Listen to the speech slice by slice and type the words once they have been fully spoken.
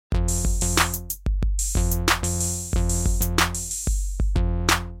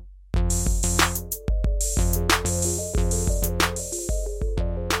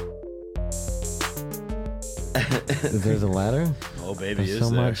There's a ladder? Oh, baby, there's is so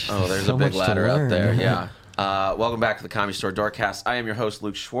there? much. Oh, there's so a big much to ladder learn. up there. Yeah. Welcome back to the Comedy Store Doorcast. I am your host,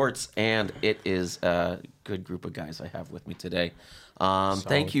 Luke Schwartz, and it is a good group of guys I have with me today.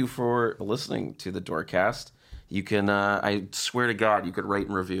 Thank you for listening to the Doorcast. You can, I swear to God, you could rate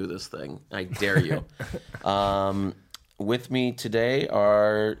and review this thing. I dare you. With me today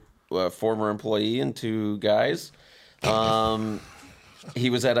are a former employee and two guys.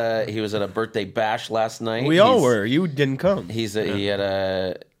 He was at a birthday bash last night. We all were. You didn't come. He has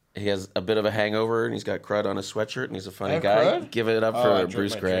a bit of a hangover and he's got crud on his sweatshirt and he's a funny guy. Crud? Give it up for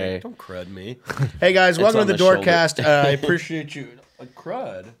Bruce Gray. Don't crud me. Hey guys, welcome to the Doorcast. I appreciate you.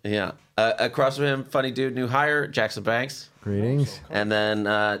 Crud. Yeah. Across from him, funny dude, new hire, Jackson Banks. Greetings. And then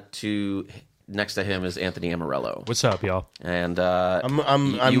next to him is Anthony Amorello. What's up, y'all? And I'm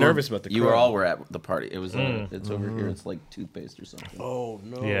nervous about the crud. You were at the party. It was it's over here. It's like toothpaste or something. Oh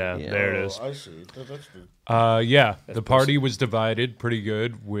no. Yeah, there it is. I see. That's good. Yeah, the party was divided pretty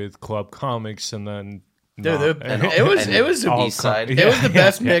good with club comics and then. Dude, it was all East Side. It was the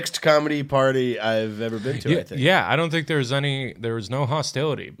best mixed comedy party I've ever been to. I think. Yeah, I don't think there was no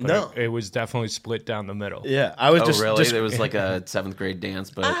hostility. But No. it was definitely split down the middle. Yeah, I was Really? There was like a 7th grade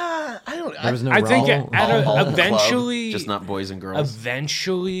dance, but There was no I think roll. all in the eventually, club, just not boys and girls.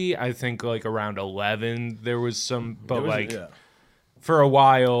 eventually, I think like around 11, there was some, but yeah. for a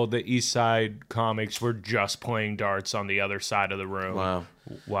while, the East Side comics were just playing darts on the other side of the room. Wow.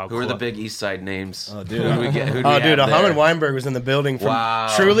 While Who are the big East Side names? Oh, dude. Who do we get? Who do we have there? Muhammad Weinberg was in the building from. Wow.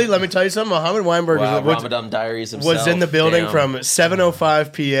 Truly, let me tell you something. Muhammad Weinberg Ramadan Diaries himself. was in the building Damn. from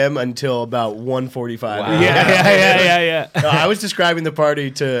 7:05 p.m. until about 1:45. Wow. Yeah. No, I was describing the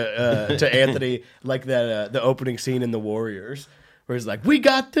party to Anthony like that the opening scene in The Warriors, where he's like, "We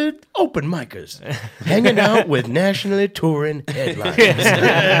got the open micers hanging out with nationally touring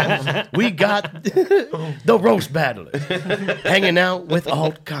headliners. We got the roast battlers hanging out with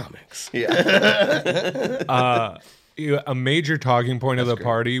alt comics." A major talking point of the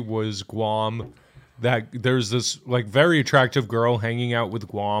party was Guam. That there's this like very attractive girl hanging out with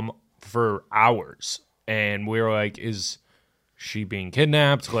Guam for hours, and we were like, "Is she being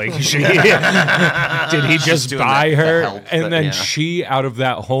kidnapped? Like, did he just doing buy the her?" help, And then yeah. she, out of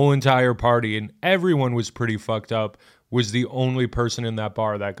that whole entire party, and everyone was pretty fucked up, was the only person in that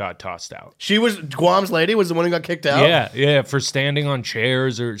bar that got tossed out. She was Guam's lady was the one who got kicked out. Yeah, for standing on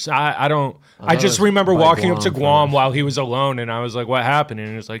chairs or I don't. I just was remember by walking up to Guam Guam first. while he was alone, and I was like, "What happened?" And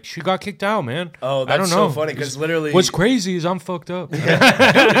he was like, "She got kicked out, man." Oh, I that's don't so know. funny because literally, What's crazy is I'm fucked up. No. What's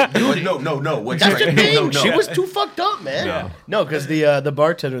that's the right? thing. No. She was too fucked up, man. Yeah. No, because the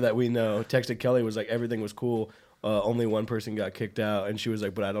bartender that we know texted Kelly was like everything was cool. Only one person got kicked out, and she was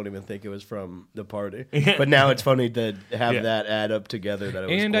like, "But I don't even think it was from the party." But now it's funny to have that add up together that it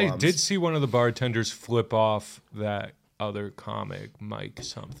was And I Guam's. did see one of the bartenders flip off that other comic, Mike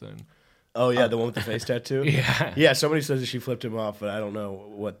something. Oh yeah, the one with the face tattoo. Yeah. Yeah. Somebody says that she flipped him off, but I don't know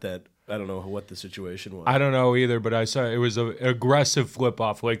what the situation was. I don't know either, but I saw it was an aggressive flip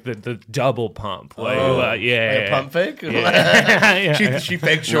off, like the double pump. Like, Like a pump fake. Yeah. She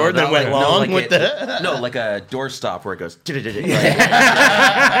faked short, then went long with the. like a doorstop where it goes.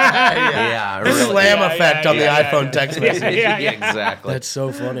 The slam effect on the iPhone text message. Exactly. That's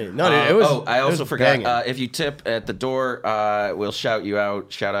so funny. No, dude, it was. I also forgot. banging. If you tip at the door, we'll shout you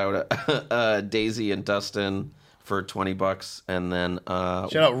out. Shout out Daisy and Dustin for $20, and then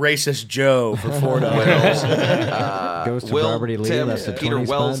Shout out racist Joe for $4. Goes to Will Robert E. Lee. tipped, That's the Peter 20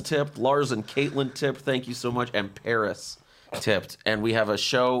 Wells spot. tipped, Lars and Caitlin tipped. Thank you so much, and Paris tipped. And we have a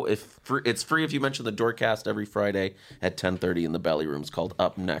show. It's free if you mention the Doorcast every Friday at 10:30 in the Belly Room. It's called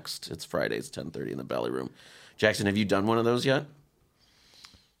Up Next. It's Fridays 10:30 in the Belly Room. Jackson, have you done one of those yet?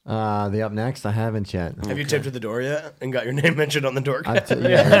 The up next, I haven't yet. Have you tipped at the door yet and got your name mentioned on the door?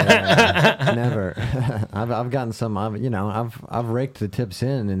 Never. I've gotten some. I've raked the tips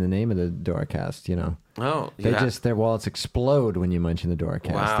in the name of the Doorcast. You know, Oh, their wallets explode when you mention the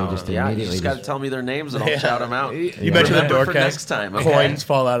Doorcast. Wow. They just You immediately just got to tell me their names and I'll shout them out. You mentioned the Remember for Doorcast. next time. Okay. Coins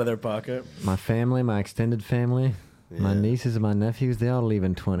fall out of their pocket. my family, my extended family. My nieces and my nephews, they all leave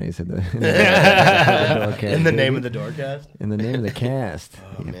in 20s In the name of the Doorcast? In the name of the cast,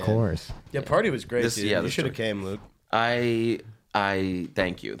 of course. Yeah, party was great, dude. yeah, You this should have story. came, Luke. I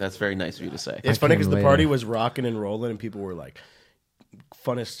thank you. That's very nice of you to say. It's funny because the came party later. was rocking and rolling and people were like,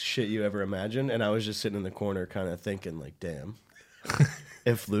 funnest shit you ever imagined. And I was just sitting in the corner kind of thinking like, damn,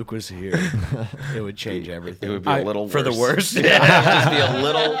 if Luke was here, it would change everything. It would be a little for the worse. worst. It'd just be a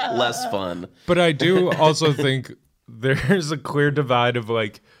little less fun. But I do also think there's a clear divide of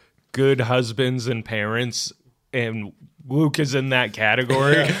like good husbands and parents and Luke is in that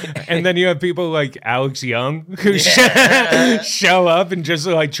category. And then you have people like Alex Young who show up and just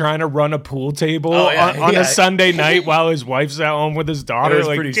like trying to run a pool table on a Sunday night while his wife's at home with his daughter. It was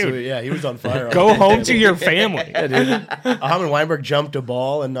like, pretty dude, sweet. Yeah, he was on fire. go home to your family. Hammond Weinberg jumped a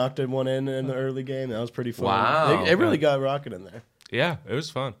ball and knocked one in the early game. That was pretty fun. Wow. It really got rocking in there. Yeah, it was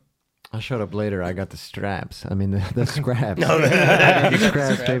fun. I showed up later. I got the straps. I mean, the scraps. The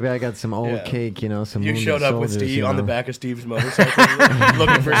scraps, baby. I got some old cake, some You wounded showed up with soldiers, Steve on the back of Steve's motorcycle,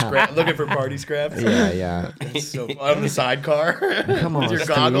 looking for party scraps. Yeah. So on the sidecar, Come on, with your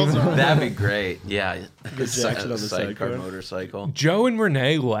Steve. goggles on. That'd be great. Yeah. Jackson on the sidecar sidecar. motorcycle. Joe and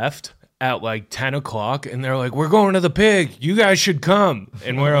Renee left at like 10 o'clock and they're like, we're going to the pig. You guys should come.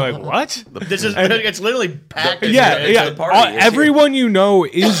 And we're like, what? It's literally packed. Yeah. the party. Everyone you know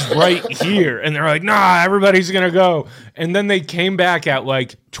is right here. And they're like, nah, everybody's going to go. And then they came back at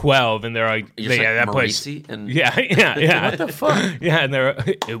like 12 and they're like, You're just like that place. Maurice and Yeah. What the fuck? Yeah. And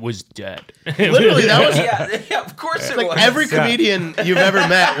it was dead. Literally, that was yeah, of course it like was. every comedian you've ever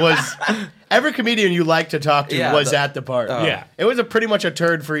met was. Every comedian you like to talk to was at the party. Yeah. It was pretty much a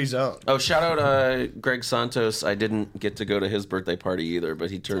turd-free zone. Oh, shout out Greg Santos. I didn't get to go to his birthday party either,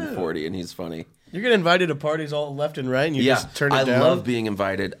 but he turned 40 and he's funny. You're getting invited to parties all left and right, and you just turn it down. I love being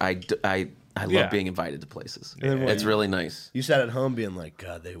invited. I love being invited to places. It's really nice. You sat at home being like,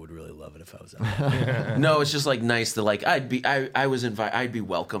 God, they would really love it if I was out there. No, it's just like nice to like. I'd be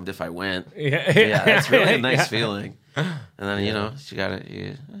welcomed if I went. Yeah. That's really a nice feeling. And then you got it.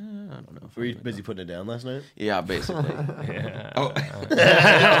 Yeah, I don't know. Were you busy putting it down last night? Yeah, basically. Oh,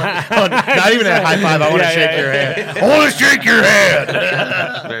 not even a high five. I want to shake your hand. I want to shake your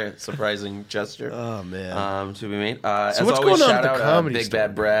hand. Very surprising gesture. Oh man. To be made. So As what's always, going on shout at the out Comedy Big Store?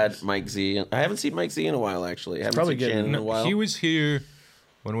 Bad Brad, Mike Z. I haven't seen Mike Z in a while actually. I haven't probably seen Shannon in a while. He was here.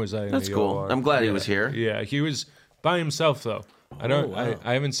 When was I in That's the cool. OR? I'm glad he was here. Yeah, he was by himself though. I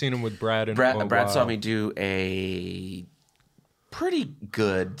haven't seen him with Brad in a Brad while. saw me do a pretty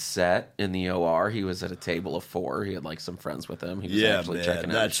good set in the OR. He was at a table of 4. He had like some friends with him. He was actually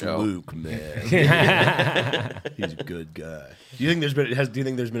checking out the show. Luke, man. He's a good guy. Do you think there's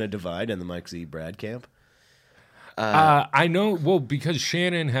been a divide in the Mike Z Brad camp? I know. Well, because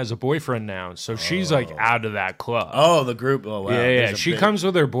Shannon has a boyfriend now, so she's like out of that club. Oh, the group. Oh, wow. Yeah. She comes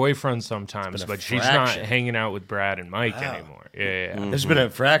with her boyfriend sometimes, but she's not fraction. hanging out with Brad and Mike anymore. Yeah. There's been a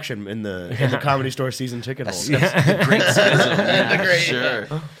fraction in the Comedy Store season ticket holders. The great citizen. The great- Sure.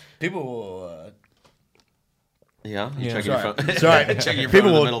 People will. Yeah. You Yeah. check your phone. Sorry. Check your phone People in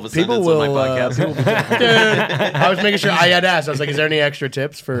the will- middle of a people sentence on my will, podcast. I was making sure I had asked. I was like, "Is there any extra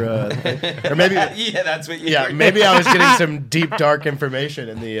tips for?" Or maybe. Yeah, that's what you. Yeah, maybe I was getting some deep, dark information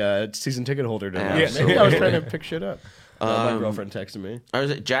in the season ticket holder. Maybe I was trying to pick shit up. My girlfriend texted me.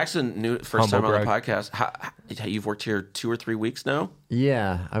 Jackson knew it first time Humble on the brag. podcast. You've worked here 2 or 3 weeks now.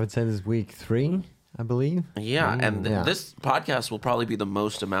 Yeah, I would say this is week 3, I believe. Yeah, and Yeah. this podcast will probably be the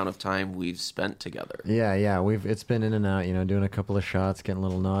most amount of time we've spent together. Yeah. It's been in and out, doing a couple of shots, getting a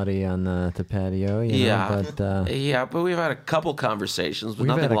little naughty on the patio, Yeah, but yeah, but we've had a couple conversations, but We've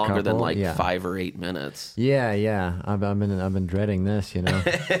nothing had a longer than couple, like yeah. 5 or 8 minutes. yeah. I've been dreading this, Yeah.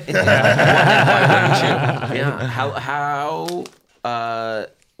 How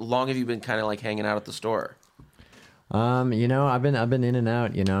long have you been kind of like hanging out at the store? I've been in and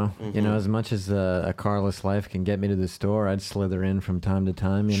out, as much as a carless life can get me to the store, I'd slither in from time to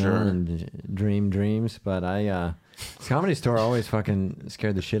time, Sure. and dream dreams. But this Comedy Store always fucking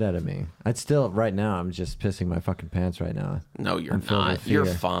scared the shit out of me. Right now, I'm just pissing my fucking pants right now. No, you're I'm filled not. with You're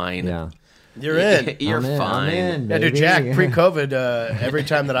fear. fine. Yeah. You're in. You're I'm fine. in, Yeah, dude, baby. Jack, pre-COVID, every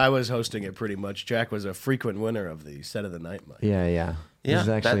time that I was hosting it, pretty much, Jack was a frequent winner of the set of the night mic. Yeah. Yeah, This is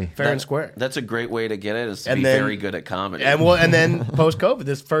actually Fair and square. That's a great way to get it. Is to And be then- very good at comedy. And then post-COVID,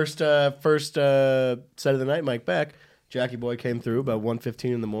 this first set of the night mic back, Jackie Boy came through about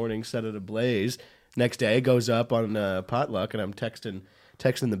 1:15 in the morning, set it ablaze. Next day, goes up on Potluck, and I'm texting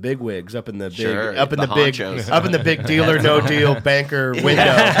the big wigs up in the big Sure, up in the the big honchos. up in the big deal or no deal banker window.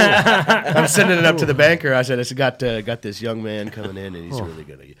 I'm sending it up to the banker. I said, "It's got this young man coming in, and he's really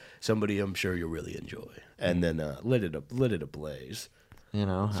gonna somebody I'm sure you'll really enjoy." And then lit it ablaze. And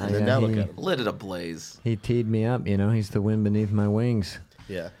then now look at him. Lit it ablaze. he teed me up. He's the wind beneath my wings.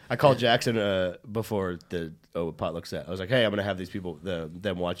 Yeah, I called Jackson before the potluck set. I was like, "Hey, I'm gonna have these people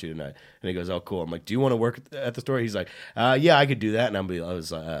them watch you tonight," and he goes, "Oh, cool." I'm like, "Do you want to work at the store?" He's like, "Yeah, I could do that." And I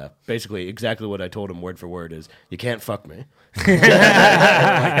was basically exactly what I told him word for word is, "You can't fuck me."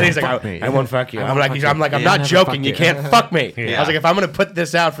 And he's like, I won't fuck you. I'm like, I'm not joking. You can't fuck me. Yeah. I was like, if I'm gonna put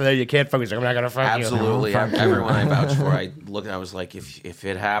this out for there, you can't fuck me. He's like, I'm not gonna fuck you. Absolutely. Everyone I vouched for, I looked and I was like, if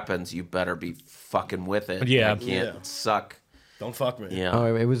it happens, you better be fucking with it. Yeah. I can't suck. Don't fuck me. Yeah.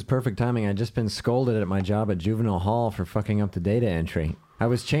 Oh, it was perfect timing. I'd just been scolded at my job at Juvenile Hall for fucking up the data entry. I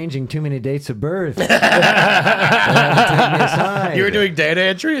was changing too many dates of birth. They had to take me aside. You were doing data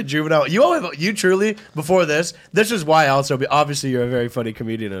entry at Juvenile. You truly, before this is why also, obviously you're a very funny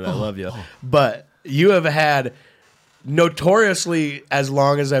comedian and I love you, but you have had, notoriously, as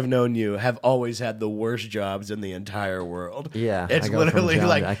long as I've known you, have always had the worst jobs in the entire world. Yeah, It's I go from literally job-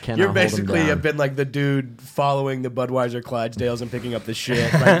 I like, cannot you're hold 'em basically down. have been like the dude following the Budweiser Clydesdales and picking up the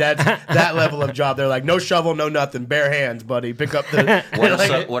shit. Like that's that level of job. They're like, no shovel, no nothing, bare hands, buddy. Pick up the.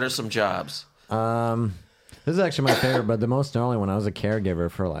 What are some jobs? This is actually my favorite, but the most gnarly one. I was a caregiver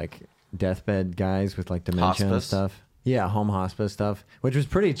for like deathbed guys with like dementia and Hospice? stuff. Yeah, home hospice stuff, which was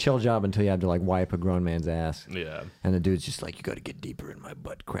pretty chill job until you had to like wipe a grown man's ass. Yeah. And the dude's just like, you got to get deeper in my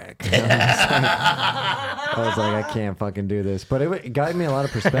butt crack. I was like, I can't fucking do this. But it got me a lot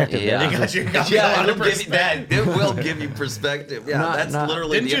of perspective. Yeah. It was just- It will give you perspective. Yeah, Not- not-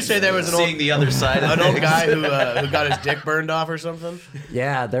 literally. Didn't you say there was an seeing old- the other side of An old things. guy who got his dick burned off or something.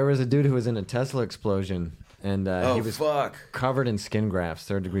 yeah, there was a dude who was in a Tesla explosion, and he was fuck. covered in skin grafts,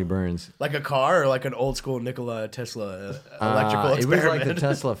 3rd-degree burns. Like a car or like an old school Nikola Tesla electrical It was experiment? like the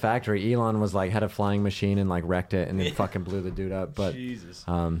Tesla factory. Elon was like had a flying machine and like wrecked it and then fucking blew the dude up. But Jesus.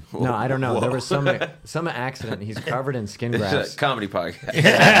 no, I don't know. There was some accident. He's covered in skin It's a grafts. comedy podcast.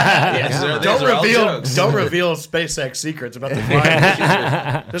 Don't reveal SpaceX secrets about the flying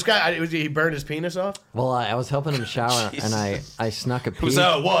machine. This guy, he burned his penis off? Well, I was helping him shower and I snuck a peek.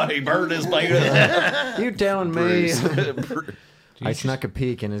 So what? He burned his penis. You telling me? Bruce. I snuck a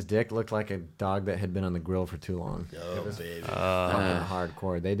peek and his dick looked like a dog that had been on the grill for too long. Oh, baby. Fucking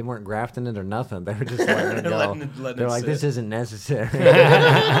hardcore. They weren't grafting it or nothing. They were just letting it go. Letting They're it like, sit. this isn't necessary.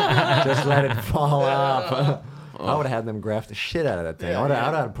 Just let it fall off. I would have had them graft the shit out of that thing. Yeah, I would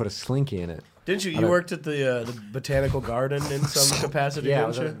yeah. have put a slinky in it. Didn't you? You worked at the botanical garden in some capacity, Yeah, I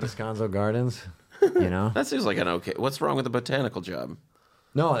was didn't at you? Descanso Gardens. You know? That seems like an okay. What's wrong with the botanical job?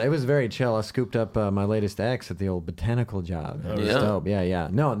 No, it was very chill. I scooped up my latest ex at the old botanical job. It was yeah? dope. Yeah.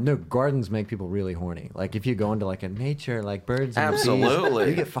 No, gardens make people really horny. Like if you go into like a nature, like birds and Absolutely. bees,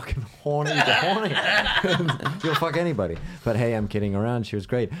 you get fucking horny. You get horny. You'll fuck anybody. But hey, I'm kidding around. She was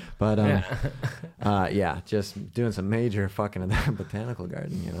great. But yeah, just doing some major fucking in that botanical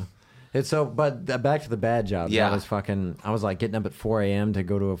garden, you know. It's so, but back to the bad jobs. Yeah. I was like getting up at 4 a.m. to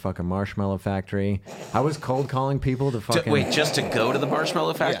go to a fucking marshmallow factory. I was cold calling people to fucking Wait, just to go to the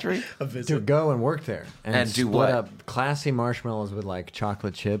marshmallow factory? A to visit. go and work there And do split what? up classy marshmallows with like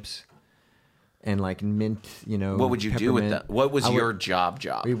chocolate chips and like mint. You know, What would you do with peppermint. that? What was I would- your job?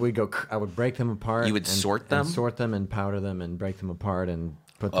 We would go. I would break them apart. You would and sort them? and sort them, and powder them, and break them apart, and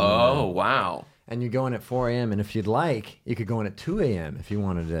put them. Oh, in wow. and you go in at 4 a.m. And if you'd like, you could go in at 2 a.m. If you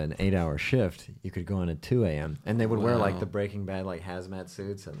wanted an 8-hour shift, you could go in at 2 a.m. And they would wear like the Breaking Bad like hazmat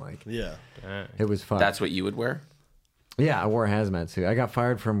suits and like Yeah. it was fun. That's what you would wear? Yeah, I wore a hazmat suit. I got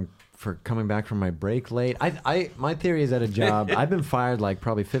fired for coming back from my break late. My theory is at a job. I've been fired like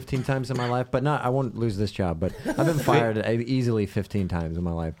probably 15 times in my life, but I won't lose this job. But I've been fired easily 15 times in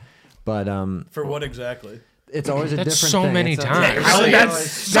my life. But For what exactly? it's always a That's different so thing. many It's times.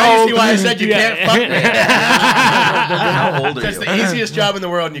 That's now you see why I said you can't fuck me. How old are That's you? the easiest job in the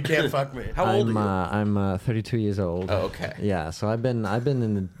world, and you can't fuck me. How old are you? I'm 32 years old. Oh, okay. Yeah, so I've been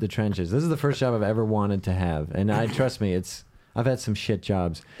in the trenches. This is the first job I've ever wanted to have, and trust me, I've had some shit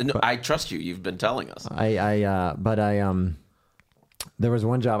jobs. No, I trust you. You've been telling us. There was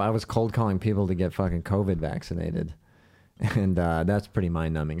one job I was cold calling people to get fucking COVID vaccinated. And that's pretty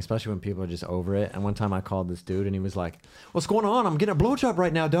mind-numbing, especially when people are just over it. And one time I called this dude, and he was like, "What's going on? I'm getting a blowjob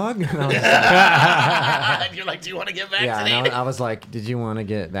right now, dog." And I was like, And you're like, do you want to get yeah, vaccinated? and I was like, "Did you want to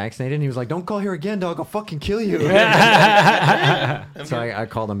get vaccinated?" And he was like, "Don't call here again, dog. I'll fucking kill you." So I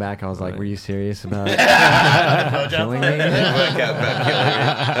called him back. I was like, "Were you serious about killing me?"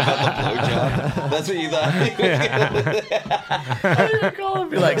 That's what you thought. Call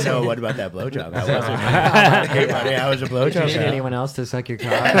and be like, so what about that blowjob? How was it? Hey, buddy, how was a blowjob? Do you need anyone else to suck your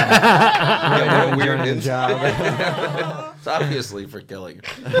cock? Yeah, what a weird Joining the insight. job. It's obviously for killing.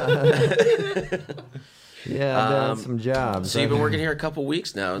 Yeah, I've done some jobs. So you've been working here a couple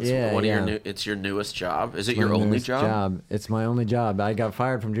weeks now. It's it's your newest job. Is it your only job? It's my only job. I got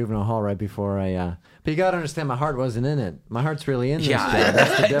fired from juvenile hall right before I. But you got to understand, my heart wasn't in it. My heart's really in this job.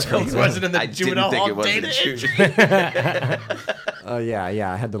 That's the difference. It wasn't in the juvenile hall data entry. Oh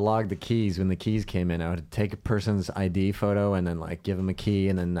yeah. I had to log the keys when the keys came in. I would take a person's ID photo and then like give them a key,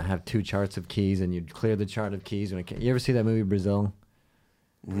 and then have 2 charts of keys, and you'd clear the chart of keys. You ever see that movie Brazil?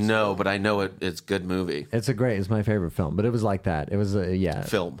 No, but I know it's a good movie. It's my favorite film, but it was like that. It was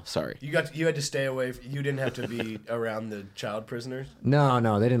Film. Sorry. You had to stay away. You didn't have to be around the child prisoners.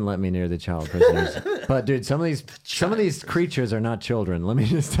 No, they didn't let me near the child prisoners. But dude, some of these creatures are not children. Let me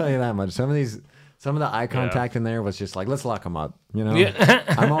just tell you that much. Some of the eye contact in there was just like, let's lock them up. You know,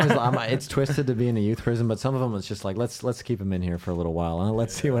 it's twisted to be in a youth prison, but some of them it's just like, let's keep them in here for a little while.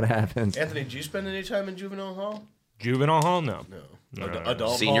 Let's see what happens. Anthony, did you spend any time in juvenile hall? Juvenile hall, no.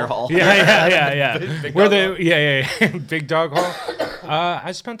 Adult senior hall. Yeah. Big Where dog they, big dog hall.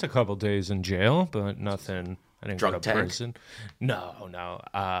 I spent a couple days in jail, but nothing. I didn't go to prison. No.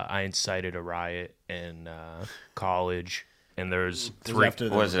 I incited a riot in college, and there's 3. After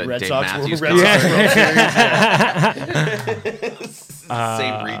the Was it Red Dave Sox Matthews? Red Sox World Series?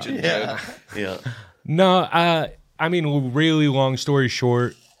 Same region. Yeah. No, I mean, really long story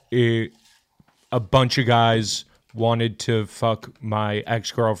short, a bunch of guys wanted to fuck my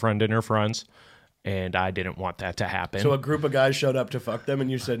ex-girlfriend and her friends, and I didn't want that to happen. So a group of guys showed up to fuck them, and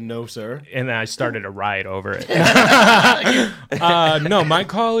you said, no, sir? And then I started a riot over it. No, my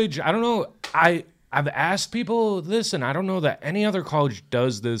college, I don't know. I've asked people this, and I don't know that any other college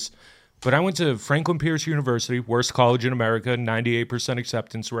does this, but I went to Franklin Pierce University, worst college in America, 98%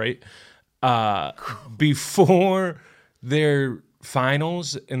 acceptance rate. Before their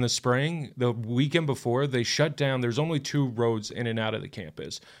finals in the spring, the weekend before, they shut down. There's only 2 roads in and out of the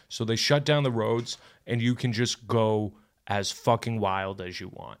campus. So they shut down the roads, and you can just go as fucking wild as you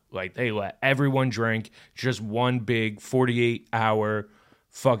want. Like, they let everyone drink, just one big 48-hour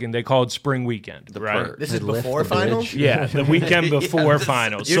fucking, they call it spring weekend, right? This is before finals? Yeah, the weekend before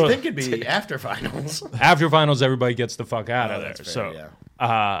finals. You'd think it'd be after finals. After finals, everybody gets the fuck out of there. Fair, So,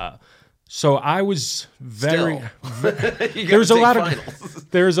 yeah. So I was very. There's a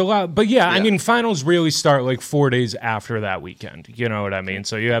lot, but yeah, I mean, finals really start like 4 days after that weekend. You know what I mean?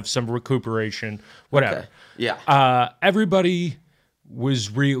 So you have some recuperation, whatever. Okay. Yeah. Everybody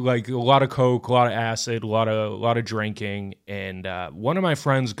was like a lot of coke, a lot of acid, a lot of drinking, and one of my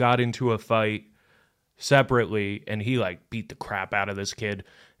friends got into a fight separately, and he like beat the crap out of this kid.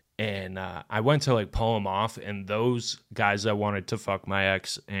 And I went to like pull him off, and those guys that wanted to fuck my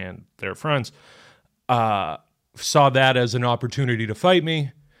ex and their friends saw that as an opportunity to fight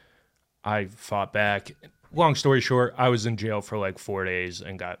me. I fought back. Long story short, I was in jail for like 4 days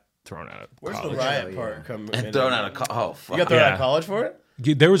and got thrown out of Where's college. the riot part come in? Thrown out of college. Oh, fuck. You got thrown out of college for it?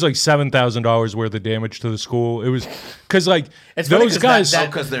 There was like $7,000 worth of damage to the school. It was because like It's funny those 'cause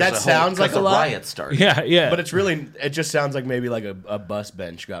guys. that sounds like a lot. riot started. Yeah. But it just sounds like maybe like a bus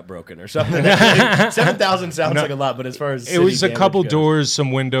bench got broken or something. 7,000 sounds like a lot, but as far as it was a city couple damage goes, doors,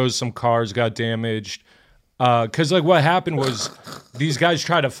 some windows, some cars got damaged. Because like what happened was these guys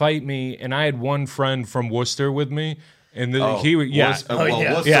tried to fight me, and I had one friend from Worcester with me, and he was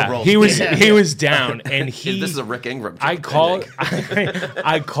he was down, and This is a Rick Ingram joke,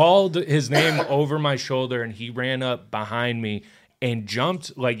 I called his name over my shoulder, and he ran up behind me and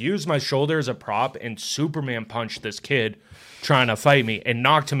jumped, like used my shoulder as a prop, and Superman punched this kid trying to fight me and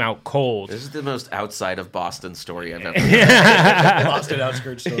knocked him out cold. This is the most outside of Boston story I've ever heard. Boston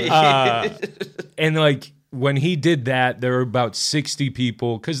outskirts story. And like when he did that, there were about 60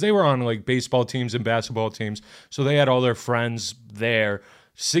 people because they were on like baseball teams and basketball teams. So they had all their friends there.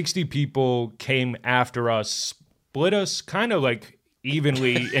 60 people came after us, split us kind of like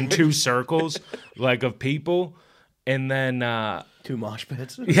evenly in 2 circles, like of people. And then 2 mosh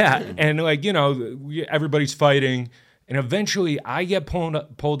pits. yeah, and like, you know, everybody's fighting. And eventually I get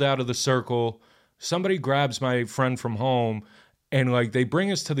pulled out of the circle. Somebody grabs my friend from home, and like they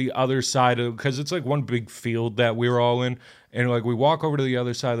bring us to the other side of, because it's like one big field that we were all in. And like we walk over to the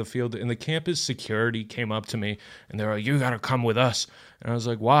other side of the field, and the campus security came up to me, and they're like, "You got to come with us." And I was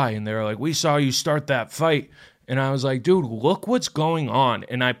like, "Why?" And they're like, "We saw you start that fight." And I was like, "Dude, look what's going on."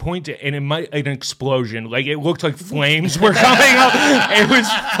 And I pointed, and it might an explosion. Like it looked like flames were coming up. It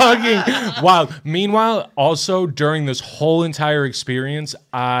was fucking wild. Meanwhile, also during this whole entire experience,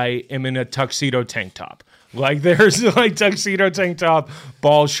 I am in a tuxedo tank top. Like there's like tuxedo tank top,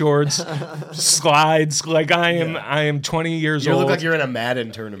 ball shorts, slides. Like I am 20 years old. You look like you're in a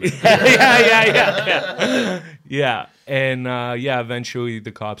Madden tournament. Yeah. Yeah, and eventually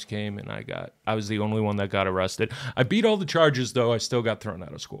the cops came, and I was the only one that got arrested. I beat all the charges, though. I still got thrown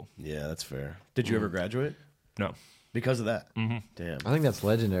out of school. Yeah, that's fair. Did you ever graduate? No. Because of that? Mm-hmm. Damn. I think that's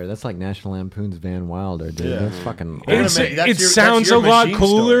legendary. That's like National Lampoon's Van Wilder, dude. Yeah. That's fucking. It sounds a lot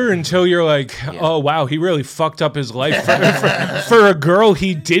cooler until you're like, oh, wow, he really fucked up his life for a girl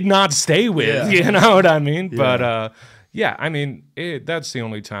he did not stay with. Yeah. You know what I mean? Yeah. But, I mean, that's the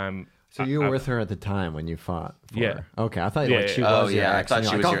only time. So you were with her at the time when you fought for Yeah. her? Okay, I thought Yeah, like she yeah. was your ex. I thought and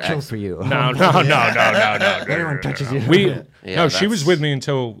she you're was like, your I'll kill ex. for you. No. Anyone touches you. Yeah, She was with me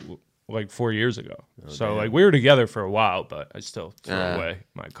until like 4 years ago. So like we were together for a while, but I still threw away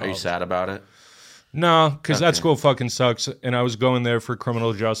my calls. Are you sad about it? No, because that school fucking sucks, and I was going there for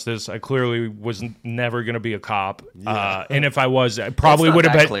criminal justice. I clearly was never going to be a cop, and if I was, I probably It's not would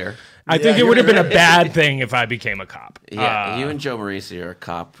have that been. clear. I think it would have been a bad thing if I became a cop. Yeah, you and Joe Mauricio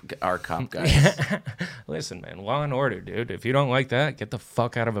are cop guys. Listen, man, law and order, dude. If you don't like that, get the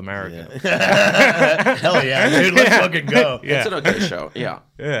fuck out of America. Hell yeah, dude. Let's fucking go. It's an okay show. Yeah.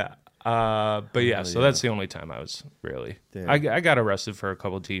 Yeah. But yeah, so that's the only time I was really. I got arrested for a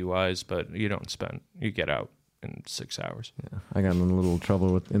couple DUIs, but you get out in 6 hours. Yeah, I got in a little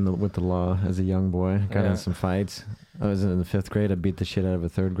trouble with the law as a young boy. Got in some fights. I was in the 5th grade. I beat the shit out of a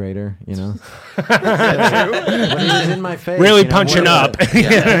 3rd grader. You know, when he was in my face, Really punching up. He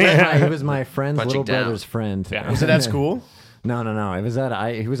was my friend's Punching little down. brother's friend. Yeah. Was it at school? No. It was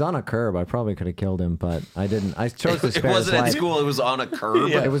he was on a curb. I probably could have killed him, but I didn't. I chose to It spare his wasn't at life. school. It was on a curb.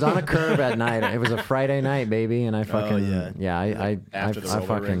 Yeah. It was on a curb at night. It was a Friday night, baby, and I fucking I After the roller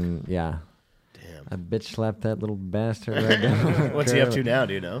fucking Damn. I bitch slapped that little bastard right down. What's he up to now?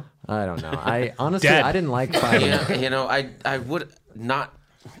 Do you know? I don't know. I honestly Dead. I didn't like fighting. You know, I would not.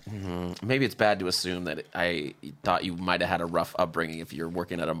 Maybe it's bad to assume that I thought you might have had a rough upbringing if you're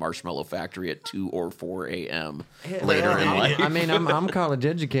working at a marshmallow factory at 2 or 4 a.m. later in life. I mean, I'm college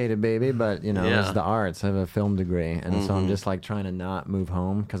educated, baby, but you know, it's the arts. I have a film degree, and so I'm just like trying to not move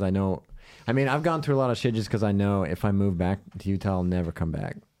home because I know. I mean, I've gone through a lot of shit just because I know if I move back to Utah, I'll never come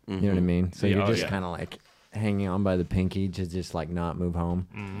back. You know what I mean? So you're just kind of like hanging on by the pinky to just like not move home.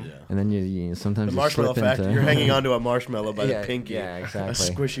 Yeah. And then you sometimes The you marshmallow slip factor. into You're hanging onto a marshmallow by the pinky. Yeah, A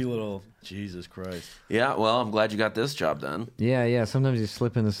exactly. squishy little. Jesus Christ. Yeah, well, I'm glad you got this job done. Yeah. Sometimes you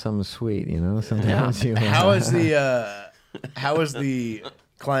slip into something sweet, you know. Sometimes you. How is the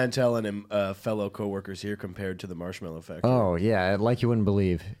clientele and fellow coworkers here compared to the marshmallow factory? Oh yeah, like you wouldn't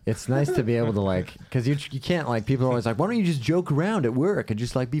believe. It's nice to be able to like, because you can't like. People are always like, why don't you just joke around at work and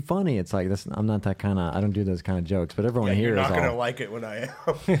just like be funny? It's like I'm not that kind of. I don't do those kind of jokes. But everyone here You're is not gonna all. like it when I am.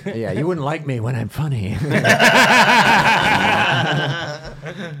 Yeah, you wouldn't like me when I'm funny.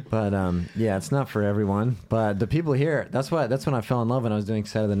 But yeah, it's not for everyone. But the people here, that's when I fell in love when I was doing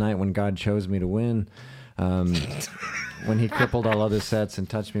Set of the Night when God chose me to win. When he crippled all other sets and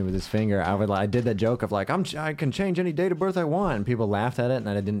touched me with his finger, I did that joke of like I can change any date of birth I want, and people laughed at it, and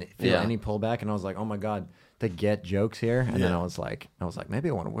I didn't feel any pullback, and I was like, oh my god, they get jokes here, and then I was like maybe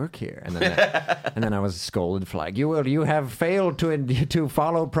I want to work here, and then I was scolded for like you have failed to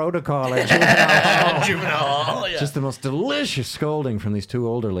follow protocol at juvenile hall. Just the most delicious scolding from these two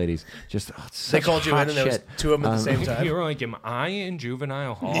older ladies. Just They called you in, and there was two of them at the same time. You were like, am I in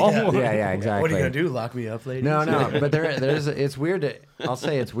juvenile hall? Yeah, exactly. What are you gonna do? Lock me up, ladies? No, but there's it's weird. I'll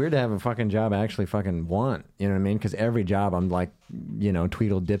say it's weird to have a fucking job I actually fucking want. You know what I mean? Because every job I'm like,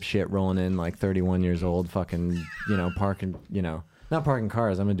 Tweedle dipshit rolling in like 31 years old, fucking, parking, not parking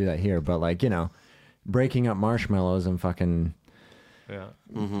cars. I'm gonna do that here, but like, breaking up marshmallows and fucking. Yeah.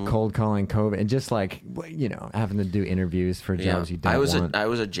 Cold calling COVID and just like having to do interviews for jobs you don't want. I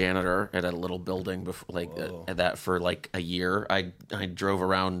was a janitor at a little building before, that for like a year. I drove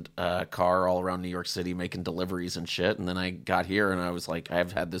around a car all around New York City making deliveries and shit, and then I got here and I was like,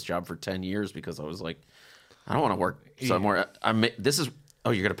 I've had this job for 10 years because I was like, I don't want to work somewhere.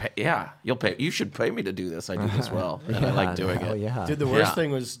 You're gonna pay? Yeah, you'll pay. You should pay me to do this. I do this well, and I like doing it. Yeah. Dude, the worst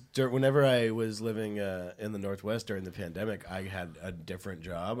thing was whenever I was living in the Northwest during the pandemic, I had a different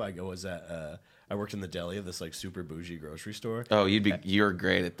job. I worked in the deli of this like super bougie grocery store. Oh, you're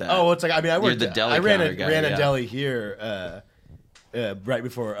great at that. Oh, it's like I worked. You're the deli I ran counter guy, a deli here right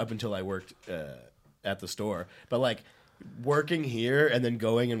before up until I worked at the store, but like. Working here and then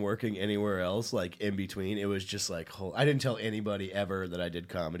going and working anywhere else, like in between, it was just like I didn't tell anybody ever that I did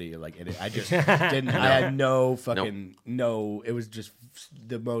comedy. Like I just didn't. I had no fucking no. It was just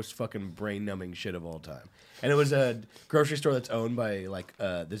the most fucking brain numbing shit of all time. And it was a grocery store that's owned by like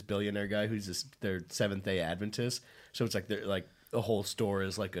this billionaire guy who's their Seventh-day Adventist. So it's like they're like the whole store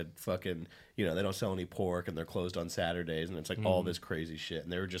is like a fucking they don't sell any pork and they're closed on Saturdays and it's like all this crazy shit.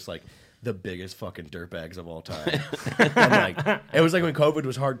 And they were just like the biggest fucking dirtbags of all time. And like, it was like when COVID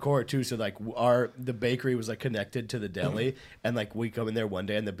was hardcore too. So like the bakery was like connected to the deli, and like we come in there one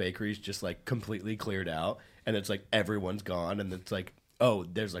day and the bakery's just like completely cleared out, and it's like everyone's gone, and it's like, oh,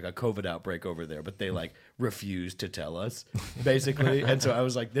 there's like a COVID outbreak over there, but they like refused to tell us, basically. And so I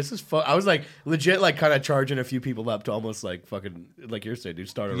was like, this is fun. I was like legit like kind of charging a few people up to almost like fucking, like you're saying, dude,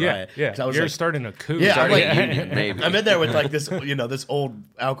 start a riot. Yeah, 'Cause I was you're like, starting a coup. yeah, I'm like, Union, maybe. I'm in there with like this, this old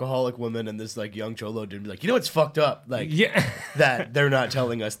alcoholic woman and this like young cholo dude. Be like, what's fucked up? Like, Yeah. that they're not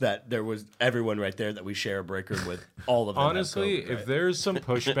telling us that there was everyone right there that we share a break room with. All of them. have Honestly, COVID, right? if there's some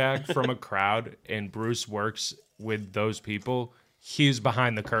pushback from a crowd and Bruce works with those people, he's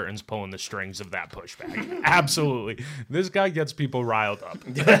behind the curtains pulling the strings of that pushback. Absolutely. This guy gets people riled up.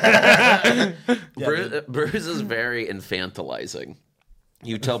 Bruce is very infantilizing.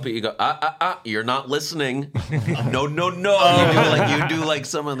 You tell people, you go, you're not listening. No. You do like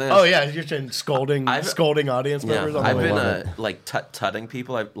some of this. Oh yeah, you're saying scolding audience members. I've been like tutting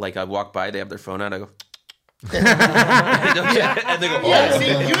people. I walk by, they have their phone out. I go, and they go, oh. Yeah,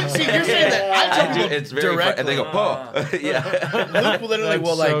 you're saying that. I tell people it's very directly. and they go, oh. Yeah. Luke literally That's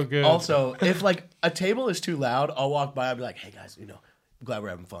will so like good. also if like a table is too loud, I'll walk by. I'll be like, hey guys, I'm glad we're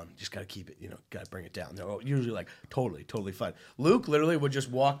having fun. Just gotta keep it, gotta bring it down. They're usually like totally fine. Luke literally would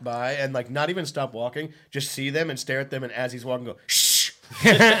just walk by and like not even stop walking, just see them and stare at them, and as he's walking, go shh,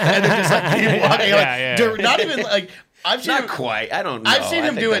 and then just like keep walking. Not even like. I've seen Not him, quite. I don't know. I've seen I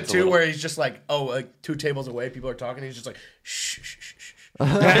him think do it that's a too, little- where he's just like, like 2 tables away, people are talking, he's just like, shh. But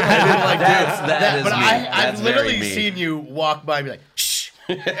is me. I've That's literally very me. seen you walk by and be like, shh.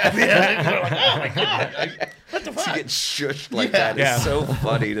 And then you're like, oh my God. Like, what the To fuck? get shushed like that is so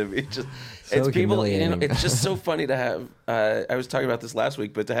funny to me. Just it's people. humiliating. It's just so funny to have. I was talking about this last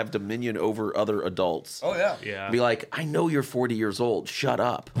week, but to have dominion over other adults. Oh, yeah. Yeah. Be like, I know you're 40 years old. Shut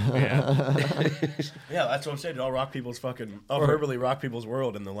up. Yeah. Yeah, that's what I'm saying. I'll rock people's verbally rock people's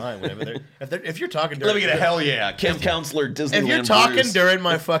world in the line. Whenever if you're talking during, Let me get a hell yeah, Camp Counselor Disneyland. if you're talking Bruce. during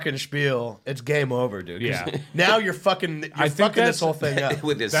my fucking spiel, it's game over, dude. 'Cause Yeah. now you're fucking this that's- whole thing up.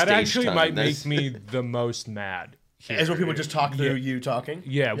 with his That stage actually time, might that's- make me the most mad. Here. Is when people just talk through you talking.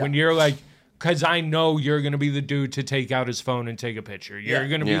 Yeah, when you're like, because I know you're going to be the dude to take out his phone and take a picture. You're Yeah.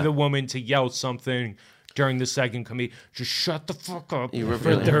 going to be Yeah. the woman to yell something during the second comedy. Just shut the fuck up You were for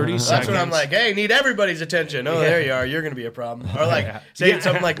really- 30 seconds. That's when I'm like, hey, need everybody's attention. Oh, there you are. You're going to be a problem. Or like saying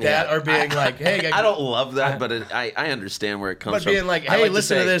something like that, or being like, hey, I don't love that, but I understand where it comes But from. being like, I hey, to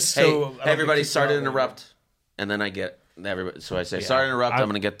listen to say, this, Hey, so I don't hey, everybody, get kicked sorry to out. interrupt, and then I get everybody. So I say, sorry to interrupt. I'm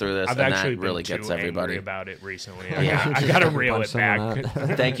going to get through this, I've and actually that really been gets too everybody. angry about it recently. I got to reel Punch it someone back.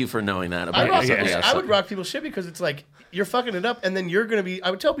 out. Thank you for knowing that I about would, me. also, Yeah, I would rock people's shit because it's like you're fucking it up, and then you're gonna be.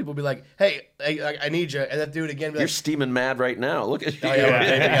 I would tell people, be like, "Hey, I need you," and then do it again. Be You're like, steaming mad right now. Look at you. oh,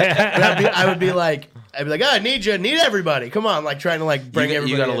 yeah, But I would be like, oh, I need you, need everybody. Come on, like trying to like bring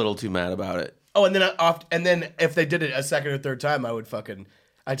everybody. You got a in. little too mad about it. Oh, and then if they did it a second or third time,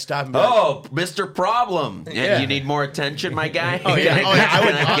 I'd stop and be like, Oh, Mr. Problem. Yeah. You need more attention, my guy? Oh, yeah. Oh, yeah.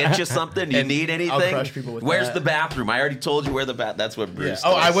 Can I get you something? You And need anything? I'll crush people with Where's that. the bathroom? I already told you where the bath. That's what Bruce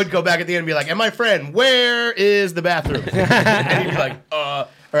Oh, does. I would go back at the end and be like, and my friend, where is the bathroom? And he'd be like, or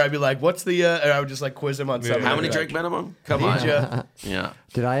I'd be like, what's the, or I would just like quiz him on something. How I'd many be drink like, minimum? Come Need on. ya. Yeah.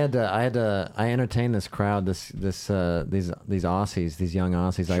 Dude, I entertained this crowd, these Aussies, these young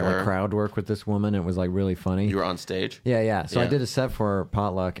Aussies. I Sure. like crowd work with this woman. It was like really funny. You were on stage? Yeah. So I Yeah. did a set for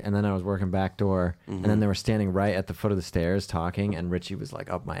potluck, and then I was working back door, and then they were standing right at the foot of the stairs talking, and Richie was like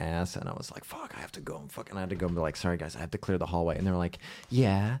up my ass, and I was like, "Fuck, I have to go." I had to go and be like, "Sorry guys, I have to clear the hallway," and they were like,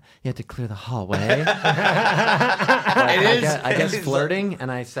 "Yeah, you have to clear the hallway." I guess flirting, and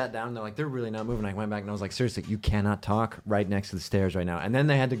I sat down. And they're like, "They're really not moving." I went back and I was like, "Seriously, you cannot talk right next to the stairs right now." And then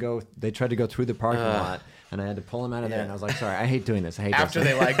they had to go. They tried to go through the parking lot, and I had to pull them out of there. And I was like, "Sorry, I hate doing this. I hate After this."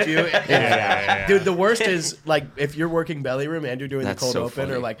 they liked you. Yeah. Dude, the worst is like if you're working belly room and you're doing That's the cold so open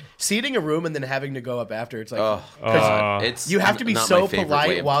funny. or like seating a room and then having to go up after. It's like, Oh, 'cause God. It's you have to be not so my favorite way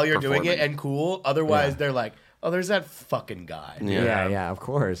polite of while you're doing it performing. and cool. Otherwise, they're like, oh, there's that fucking guy. Yeah, of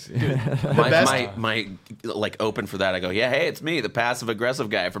course. best- my like open for that. I go, yeah, hey, it's me, the passive aggressive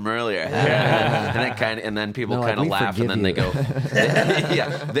guy from earlier. and then people No, like, kind of we laugh, and forgive then they you. go,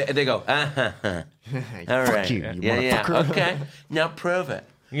 they go, all right, you yeah, motherfucker. okay, now prove it.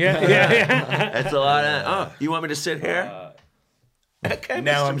 Yeah. That's a lot of. Oh, you want me to sit here? Okay,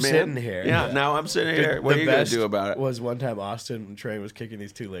 Now Mr. I'm Man. sitting here. Yeah, now I'm sitting here. What are you going to do about it? Was one time Austin and Trey was kicking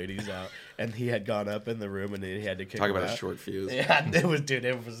these two ladies out, and he had gone up in the room and he had to kick Talk them about a out. short fuse. Yeah,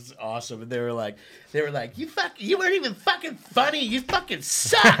 it was awesome. And they were like, you weren't even fucking funny. You fucking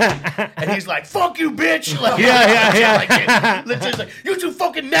suck. And he's like, fuck you, bitch. Like, yeah. Legit, like, you two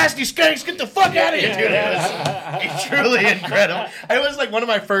fucking nasty skanks, get the fuck out of here, dude. It was truly incredible. It was like one of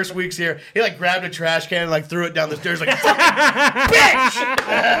my first weeks here. He like grabbed a trash can and like threw it down the stairs, like, fucking bitch.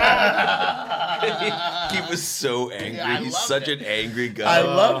 He was so angry. Yeah, I He's loved such it. an angry guy. I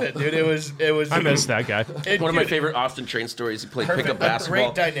love it, dude. It was. I miss that guy. One of my favorite Austin Train stories. He played pickup A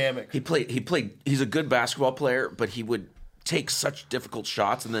basketball. great dynamic. He played. He's a good basketball player, but he would take such difficult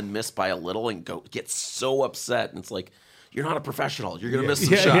shots and then miss by a little and get so upset. And it's like, you're not a professional. You're gonna miss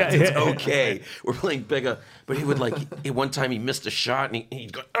some shots. It's okay. We're playing bigger. But he would one time he missed a shot and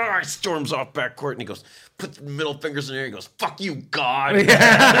he'd go, he storms off backcourt and he goes, put the middle fingers in the air. He goes, fuck you, God.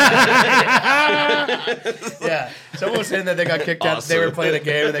 Yeah, someone was saying that they got kicked out. Awesome. They were playing a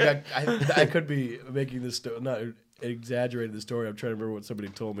game and they got. I could be making this not exaggerating the story. I'm trying to remember what somebody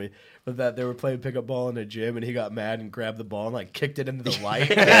told me, but that they were playing pickup ball in a gym and he got mad and grabbed the ball and like kicked it into the light.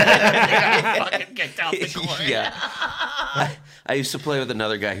 They got fucking kicked out the court. Yeah. I used to play with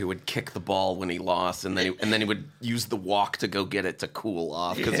another guy who would kick the ball when he lost, and then he would use the walk to go get it to cool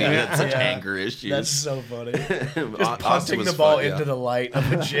off because he had such anger issues. That's so funny. Just Austin punting was the ball fun, into the light of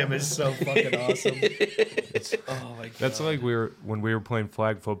a gym is so fucking awesome. Oh my god. That's like when we were playing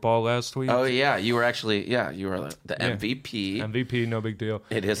flag football last week. Oh yeah, you were the MVP. MVP, no big deal.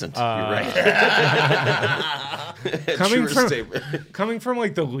 It isn't. You're right. Coming from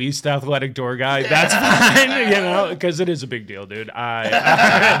like the least athletic door guy, that's fine, because it is a big deal, dude. Me?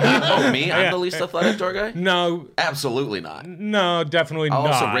 I'm the least athletic door guy? No, Absolutely not. no, definitely I'll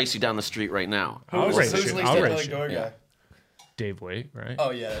not. also race you down the street right now. I'll race Who's you. least I'll athletic race you. door guy? Yeah. Dave Waite, right? Oh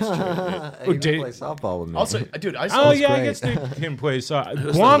yeah, that's true. You can Dave- play softball with me. Also, dude, I saw. Oh yeah, I great. guess Dave can play. So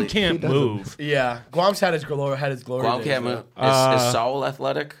the Guam lead? can't move. Yeah, Guam's had his glory. Guam days, can't man. move. Is Saul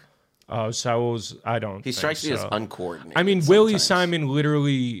athletic? Oh, Saul's. I don't. He strikes me think as so. uncoordinated. I mean, Willie sometimes. Simon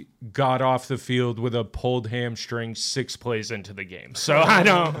literally got off the field with a pulled hamstring 6 plays into the game. So I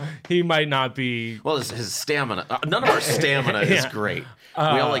don't. He might not be. Well, his stamina. None of our stamina is great. We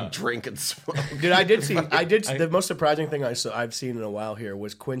all like drink and smoke. Dude, I did. The most surprising thing I've seen in a while here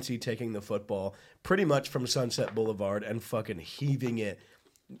was Quincy taking the football pretty much from Sunset Boulevard and fucking heaving it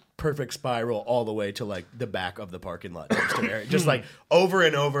perfect spiral all the way to like the back of the parking lot dumpster area. Just like over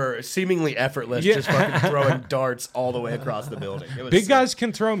and over, seemingly effortless, Yeah. just fucking throwing darts all the way across the building. It was Big sick. guys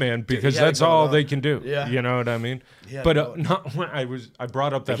can throw, man, because he had that's to go all on. they can do. Yeah. You know what I mean? had But to go I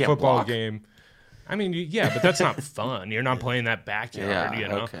brought up that can't football block? game. I mean, yeah, but that's not fun. You're not playing that backyard, Yeah, you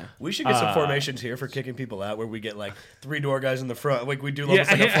know? okay. We should get some formations here for kicking people out, where we get like 3 door guys in the front, like we do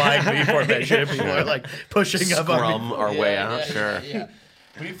almost like a flag V formation. People are like pushing up on Scrum our way out, sure. Yeah,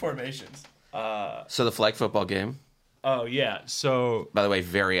 we need formations. So the flag football game, Oh, yeah. So, by the way,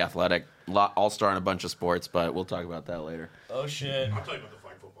 very athletic. All-star in a bunch of sports, but we'll talk about that later. Oh shit, I'll tell you about the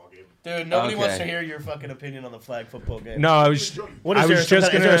flag football game. dude! Nobody wants Okay. to hear your fucking opinion on the flag football game. no, I was What is I there? was just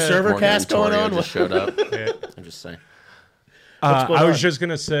Is there a gonna server Morgan cast and going Torrio on? just showed up. Yeah. I'm just saying. What's going I was on? just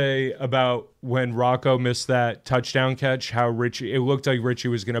gonna say about when Rocco missed that touchdown catch, how Richie. It looked like Richie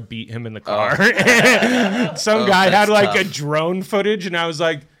was gonna beat him in the car. Some guy had that's like a tough. drone footage, and I was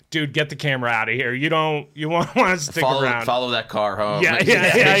like, "Dude, get the camera out of here. You want to stick around." Follow that car home. Yeah, Make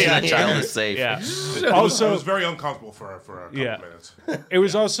yeah, sure yeah, that child is safe. Yeah. It Also, was very uncomfortable for a couple minutes. it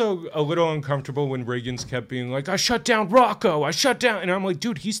was also a little uncomfortable when Riggins kept being like, "I shut down Rocco. I shut down," and I'm like,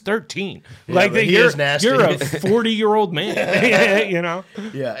 "Dude, he's 13. Like, but he you're is nasty. you're a 40-year-old man." You know.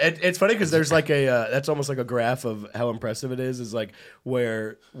 Yeah, it's funny because there's like that's almost like a graph of how impressive it is like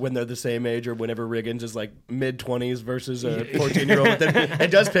where when they're the same age or whenever Riggins is like mid-20s versus a 14-year-old, but then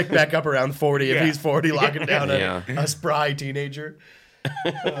it does pick back up around 40 if Yeah. he's 40, locking down Yeah. a spry teenager.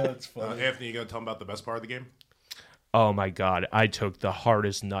 That's funny. Anthony, you gonna tell him about the best part of the game? Oh my God, I took the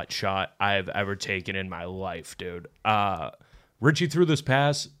hardest nut shot I've ever taken in my life, dude. Richie threw this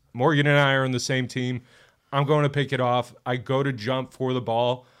pass. Morgan and I are in the same team. I'm going to pick it off. I go to jump for the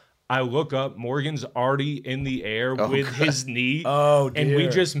ball. I look up. Morgan's already in the air with his knee. Oh, And we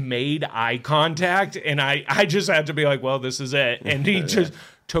dear. just made eye contact. And I just had to be like, well, this is it. And he just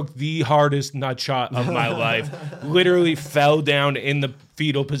took the hardest nut shot of my life. Literally fell down in the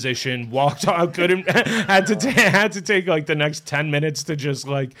fetal position, walked out, couldn't, had to take like the next 10 minutes to just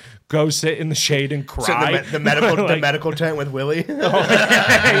like go sit in the shade and So cry. the medical tent with Willie,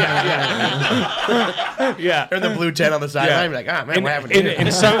 Yeah. or the blue tent on the sideline. Like, ah, man, we're having here.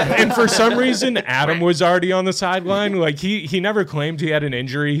 And for some reason, Adam was already on the sideline. Like he never claimed he had an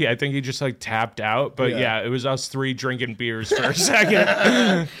injury. I think he just like tapped out. But yeah, it was us three drinking beers for a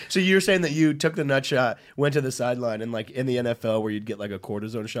second. So you're saying that you took the nut shot, went to the sideline, and like in the NFL where you'd get like a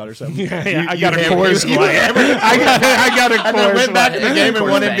cortisone shot or something. I got a Coors Light. I got a Coors And then went back in the game and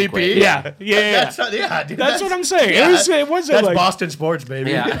Coors won Banquet. MVP. Yeah. Dude, That's what I'm saying. Yeah, It wasn't that's like Boston sports,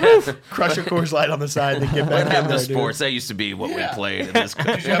 baby. Yeah. Crush a Coors Light on the side, then get back in Have there, the dude. sports. That used to be what we played in this.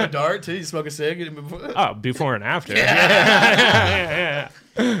 Did you have a dart too? You smoke a cig? before and after. I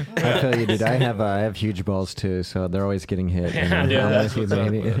feel you, dude. I have huge balls too, so they're always getting hit. Yeah, dude, I'm that's with you,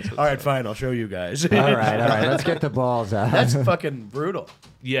 baby. All right, fine. I'll show you guys. All right. Let's get the balls out. That's fucking brutal.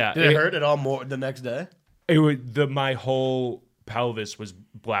 Yeah. Did it hurt at all more the next day? It would my whole pelvis was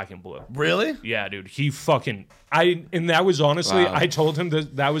black and blue. Really? Yeah, dude. He fucking and that was honestly Wow. I told him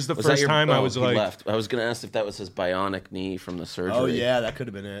that was the Was first that your, time I oh, was he like left. I was gonna ask if that was his bionic knee from the surgery. Oh yeah, that could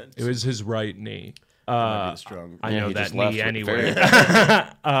have been it. it was his right knee. Might be strong. I Yeah, know he that just left knee it anyway.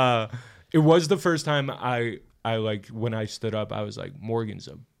 very- It was the first time I like when I stood up, I was like, Morgan's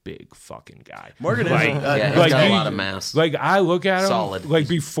a big fucking guy. Morgan is like, Yeah, he's like got a he- lot of mass. Like I look at him, Solid. like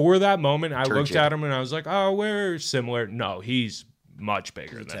before that moment, I looked Turgid. at him and I was like, oh, we're similar. No, he's much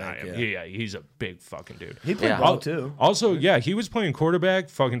bigger than I tank, am. yeah. Yeah, he's a big fucking dude. He played Yeah. ball too. Also, yeah, he was playing quarterback,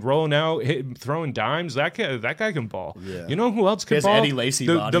 fucking rolling out, throwing dimes. That guy can ball. Yeah. You know who else He can has ball? Eddie Lacy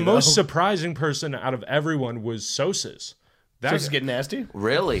the body, the most though. surprising person out of everyone was Sosa's. That Just getting nasty.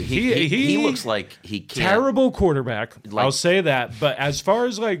 Really? He- He looks like he can't. terrible quarterback. Like- I'll say that. But as far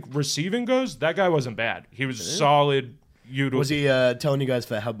as like receiving goes, that guy wasn't bad. He was solid. Was he telling you guys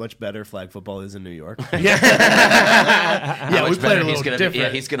how much better flag football is in New York? How Yeah, we much played better a he's little gonna different. be. Yeah,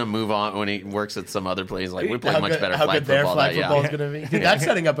 he's gonna move on when he works at some other place. Like we play much better how flag good their football. flag that, football yeah. is going to be. Dude, that's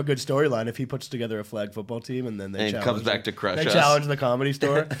setting up a good storyline if he puts together a flag football team and then they And he challenge comes back to crush They us. challenge the Comedy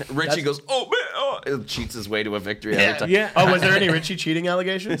Store. Richie goes, oh man, and cheats his way to a victory every time. Yeah. Oh, was there any Richie cheating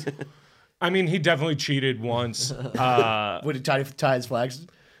allegations? I mean, he definitely cheated once. Would he tie his flags?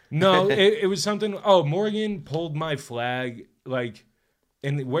 No, it was something. Oh, Morgan pulled my flag, like,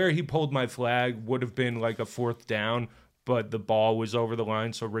 and where he pulled my flag would have been like a 4th down, but the ball was over the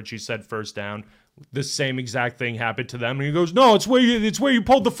line, so Richie said 1st down. The same exact thing happened to them, and he goes, "No, it's where you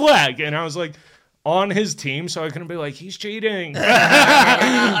pulled the flag," and I was like, on his team, so I couldn't be like, he's cheating. but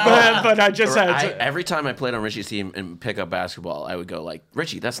I just had to. Every time I played on Richie's team and pick up basketball, I would go like,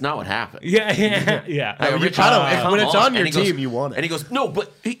 Richie, that's not what happened. Yeah. I go, You Richie, gotta- come when it's on your And he goes- team, you want it. And he goes, no,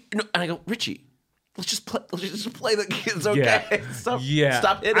 but and I go, Richie, let's just play the kids. Okay, stop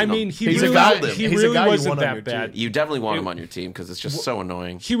hitting I him. mean, he He's a really, guy- he he's a really guy you wasn't want on that your bad. You definitely want him on your team because it's just so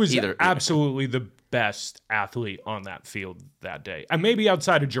annoying. He was Either absolutely the best athlete on that field that day. And maybe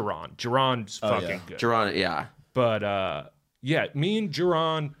outside of Jerron. Jerron's fucking yeah. good. Jerron, yeah. But yeah, me and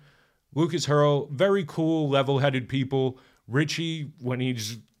Jerron, Lucas Hurl, very cool, level-headed people. Richie, when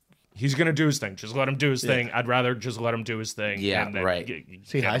he's gonna do his thing, just let him do his thing. I'd rather just let him do his thing. Yeah, and then right.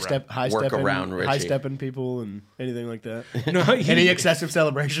 See, high Work stepping, around Richie. high stepping people and anything like that. No, Any excessive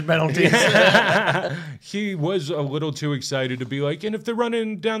celebration penalties? he was a little too excited to be like, and if they're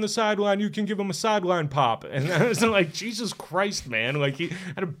running down the sideline, you can give them a sideline pop. And I was like, Jesus Christ, man! Like he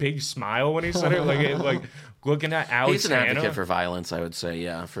had a big smile when he said it, like looking at Alex He's an advocate Hanna. for violence, I would say,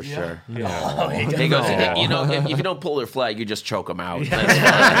 yeah, for sure. Yeah. He goes, you know, if you don't pull their flag, you just choke them out.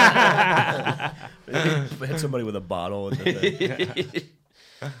 That's fine. Hit somebody with a bottle. In the thing.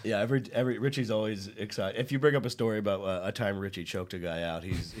 Yeah, every Richie's always excited. If you bring up a story about a time Richie choked a guy out,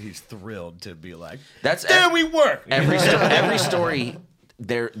 he's thrilled to be like, That's there we work. every story.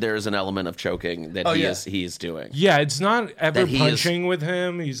 There's an element of choking that he is doing. Yeah, it's not ever That he is- punching with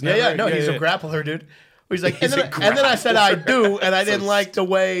him. He's never. He's a grappler, dude. He's like, He's and a then I said I do, and I So didn't like the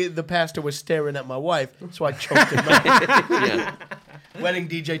way the pastor was staring at my wife, so I choked him out. Yeah. Wedding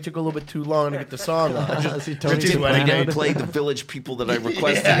DJ took a little bit too long to get the song on. See, Tony Richie's Soprano. wedding day. They played the Village People that I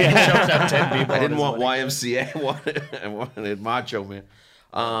requested. Yeah, he chokes out 10 people. I on didn't his want wedding. YMCA. I wanted Macho Man.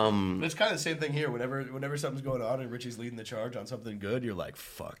 It's kind of the same thing here. Whenever something's going on and Richie's leading the charge on something good, you're like,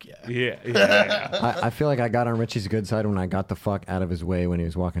 fuck yeah. Yeah. I feel like I got on Richie's good side when I got the fuck out of his way when he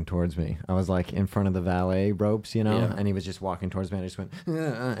was walking towards me. I was like in front of the valet ropes, and he was just walking towards me. And I just went,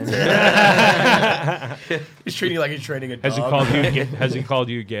 and He's treating you like he's training a dog. Has he called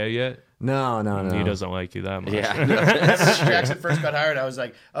you gay yet? No. He doesn't like you that much. Yeah. Jackson first got hired, I was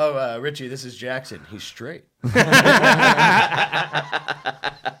like, "Oh, Richie, this is Jackson. He's straight."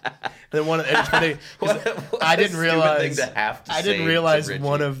 Then it's funny, 'cause I didn't realize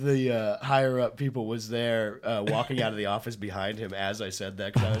one of the higher up people was there walking out of the office behind him as I said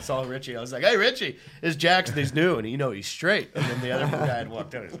that, because I saw Richie. I was like, "Hey, Richie, this is Jackson. He's new, and he's straight." And then the other guy had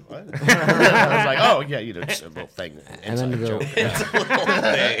walked out. What? I was like, "Oh yeah, just a little thing." And then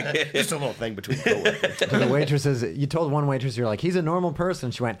Just a little thing between coworkers. the waitresses, you told one waitress, you're like, he's a normal person.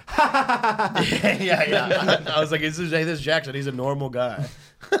 She went, yeah. I was like, "This is Jackson. He's a normal guy."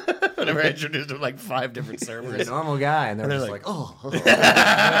 Whenever I introduced him, like 5 different he's a servers. normal guy. And they're just like, like, oh.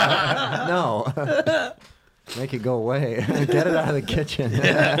 No. Make it go away. Get it out of the kitchen.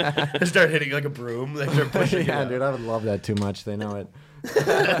 They start hitting like a broom. They start pushing. Yeah, it dude, I would love that too much. They know it.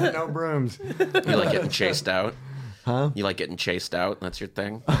 No brooms. You like getting chased out? Huh? You like getting chased out? That's your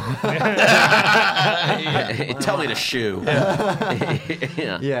thing? Tell me to shoo.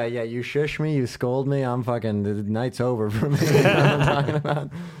 Yeah. Yeah, you shush me, you scold me, I'm fucking, the night's over for me. You know what I'm talking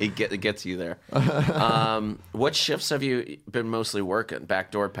about? It gets you there. What shifts have you been mostly working?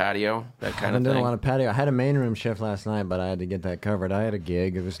 Backdoor patio? That kind I've been of doing thing? a lot of patio. I had a main room shift last night, but I had to get that covered. I had a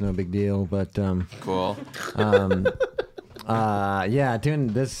gig. It was no big deal, but Cool.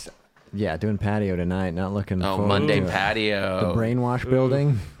 doing patio tonight. Not looking Oh, forward Monday to it. patio. The brainwash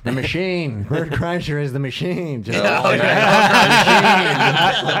building. The machine. Bert Kreischer is the machine. Just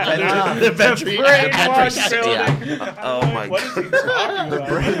The Petri. Brainwash building. Yeah. Oh my What god. is he talking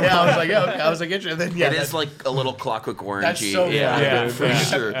about? Yeah, I was like, interested. Then, It is like a little Clockwork Orangey. That's so Yeah, funny. yeah, You, for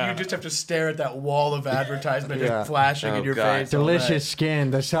sure. you just have to stare at that wall of advertisement Yeah. just flashing Oh, in your God. face. all delicious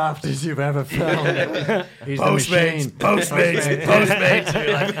skin. The softest you've ever felt. He's the Postmates, machine. Postmates.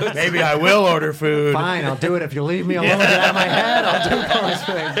 You're like, maybe I will order food. Fine, I'll do it. If you leave me alone, get out of my head. I'll do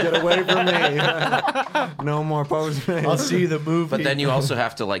Postmates. Get away from me. No more Postmates. I'll see the movie. But then you also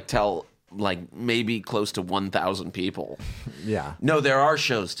have to tell maybe close to 1,000 people. Yeah. No, there are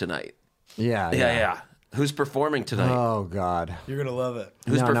shows tonight. Yeah. Who's performing tonight? Oh God. You're gonna love it.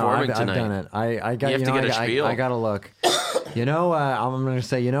 Who's performing I've tonight? done it. I got. You have to get a spiel. I gotta look. I'm gonna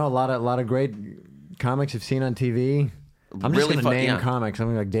say. A lot of great comics you've seen on TV. I'm Really just fun- gonna name yeah. comics.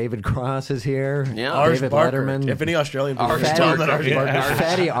 I'm like David Cross is here. Yeah. Ars David Barker. Letterman. If any Australian people Ars just tell them that Barker. Ars Barker.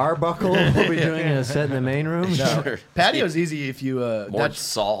 Fatty Arbuckle will be doing a set in the main room. Sure. Patio's easy if you Mort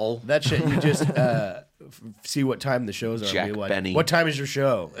Saul. that shit you just see what time the shows are. Jack and be like, Benny. what time is your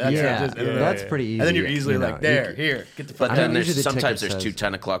show? That's That's pretty easy. And then you're easily you know. like, there, here, get the fuck But out. then usually there's the sometimes ticket there's two says-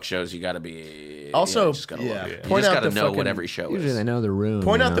 10 o'clock shows. You got to be Also, you just gotta yeah. look. You Point just out got to the know what fucking- every show Usually is. they know the room.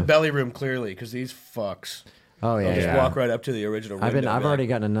 Point you out the know? belly room clearly, because these fucks. Oh yeah. They'll just yeah. walk right up to the original window. I've already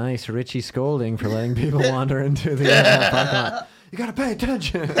gotten a nice Richie scolding for letting people wander into the parking lot. You gotta pay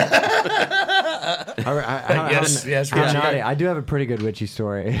attention. Yes, I'm Richie. naughty. I do have a pretty good Richie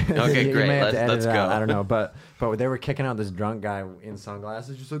story. Okay, You great. may have to Let's edit it out. go. I don't know, but they were kicking out this drunk guy in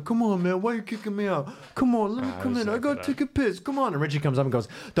sunglasses. Just like, come on, man, why are you kicking me out? Come on, let me come in. I gotta take a piss. Come on. And Richie comes up and goes,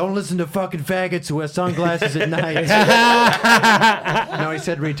 don't listen to fucking faggots who wear sunglasses at night. No, he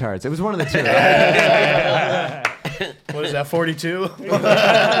said retards. It was one of the two. What is that, 42? 42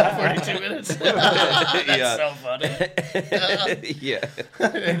 minutes? Yeah. So funny. Yeah.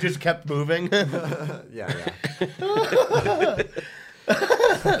 It just kept moving. Yeah.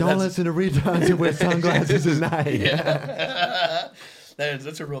 Don't listen to retards who wear sunglasses at night.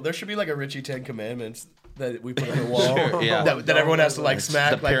 That's a rule. There should be like a Richie 10 Commandments that we put on the wall. Sure, yeah. that everyone has to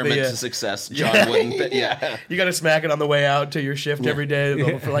smack. The like pyramid the, to success. John Wooden. Yeah. You got to smack it on the way out to your shift every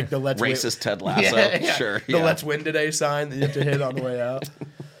day for the Let's Win. Racist Ted Lasso. Sure. The Yeah. Let's Win Today sign that you have to hit on the way out.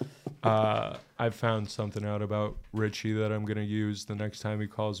 I found something out about Richie that I'm gonna use the next time he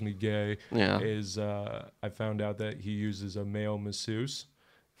calls me gay. Yeah. Is I found out that he uses a male masseuse,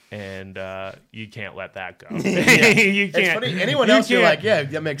 and you can't let that go. You can't. It's funny. Anyone you else, you're can't- like, yeah,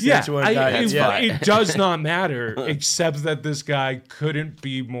 that makes sense. You want to die. it does not matter, except that this guy couldn't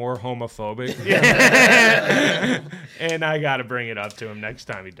be more homophobic. And I got to bring it up to him next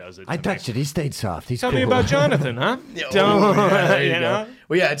time he does it. I to me. touched it. He stayed soft. He's Tell cool. me about Jonathan, huh? Oh, yeah, there you you go. know?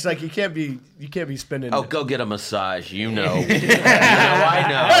 Well, yeah, it's like you can't be spending. Oh, go get a massage. You know. I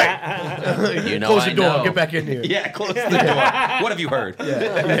know. You know. Close I the door. know. Get back in here. Yeah, close the door. What have you heard? You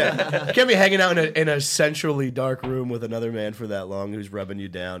can't be hanging out in a centrally dark room with another man for that long who's rubbing you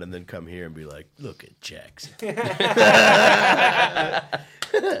down, and then come here and be like, "Look at Jackson."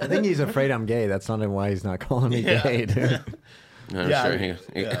 I think he's afraid I'm gay. That's not why he's not calling me gay, dude. I'm Yeah, sure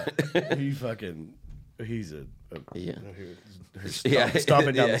he fucking. He's Yeah.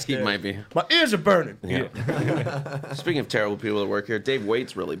 stomping down the He stairs. might be. My ears are burning. Yeah. Speaking of terrible people that work here, Dave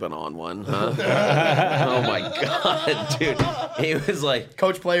Waite's really been on one, huh? Oh my god, dude! He was like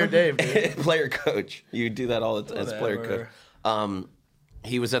Coach, player, Dave. Dude. player coach. You do that all the time as player coach.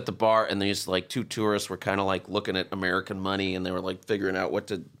 He was at the bar, and these like two tourists were kind of like looking at American money, and they were like figuring out what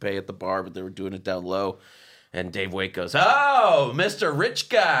to pay at the bar, but they were doing it down low. And Dave Waite goes, "Oh, Mr. Rich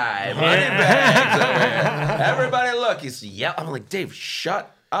Guy, money bags over here. Everybody look." He's I'm like, "Dave,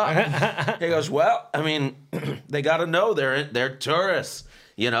 shut up." He goes, "Well, I mean, they got to know they're tourists.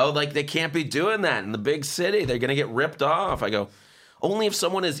 You know, like they can't be doing that in the big city. They're gonna get ripped off." I go, "Only if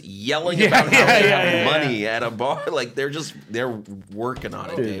someone is yelling about how they have money at a bar. Like they're working on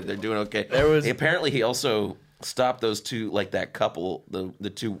it, Dave. They're doing okay." Apparently, he also stopped those two, like that couple, the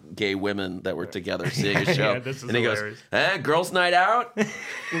two gay women that were together seeing a show. This is and he hilarious. goes, girls' night out?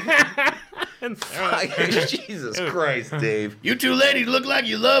 Jesus Christ, Dave. You two ladies look like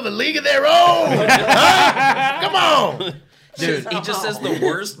you love a league of their own. Huh? Come on. Dude, he just says the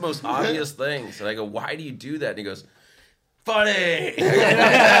worst, most obvious things. And I go, "Why do you do that?" And he goes, "Funny."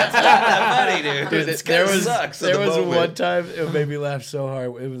 That's not that funny, dude. It sucks. There was one time it made me laugh so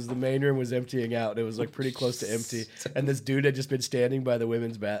hard. It was the main room was emptying out. It was like pretty close to empty, and this dude had just been standing by the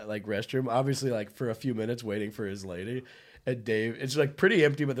women's restroom, obviously like for a few minutes waiting for his lady. And Dave, it's like pretty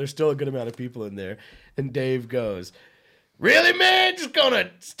empty, but there's still a good amount of people in there. And Dave goes, "Really, man? Just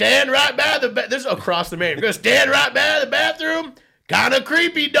gonna stand right by the this is across the main. Gonna stand right by the bathroom? Kind of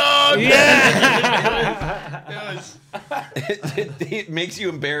creepy, dog." It makes you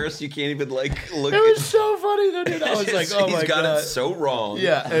embarrassed. You can't even like look. It was so funny though, dude. I was like, "Oh my He's got god." it so wrong.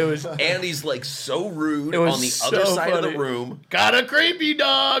 Yeah, it was. And he's like so rude It was on the so other side of funny. the room. Got a creepy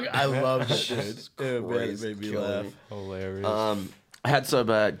dog. I love it, dude. It Christ, made me killing laugh. me. Hilarious. I had some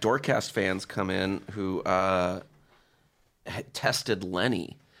Doorcast fans come in who had tested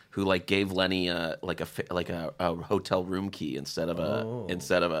Lenny, who like gave Lenny a hotel room key instead of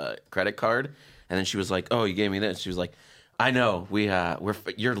a credit card, and then she was like, "Oh, you gave me this." She was like, "I know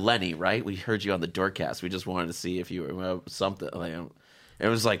you're Lenny, right? We heard you on the Doorcast. We just wanted to see if you were something." Like, it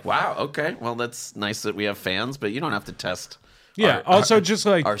was like, "Wow, okay, well that's nice that we have fans, but you don't have to test." Just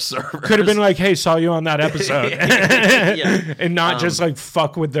like our servers. could have been like, "Hey, saw you on that episode," and not just like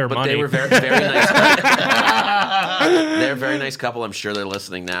fuck with their But money. they were very, very nice. They're a very nice couple. I'm sure they're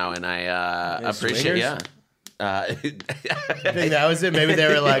listening now, and I appreciate. Yeah, I think that was it. Maybe they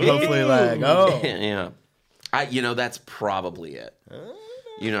were like, hopefully, like, oh, yeah. That's probably it.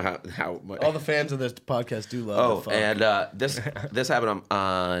 You know how much. all the fans of this podcast do love. the fuck. And this happened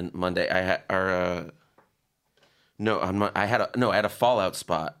on Monday. I had a Fallout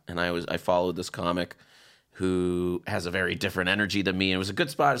spot, and I followed this comic who has a very different energy than me, and it was a good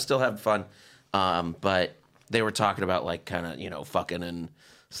spot. I still had fun, but they were talking about like kind of fucking and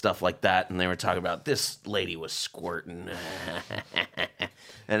stuff like that, and they were talking about this lady was squirting,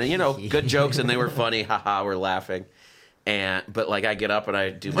 and good jokes, and they were funny, haha, we're laughing. But like I get up and I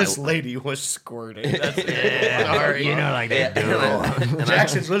do This lady was squirting. That's sorry, like that. and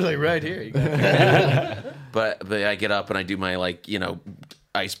Jackson's literally right here. You got But I get up and I do my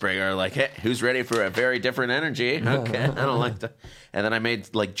icebreaker, like, "Hey, who's ready for a very different energy?" Okay, I don't like that. And then I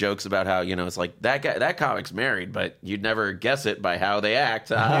made like jokes about how it's like that comic's married, but you'd never guess it by how they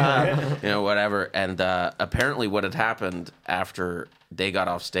act, whatever. And apparently, what had happened after they got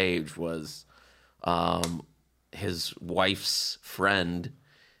off stage was, his wife's friend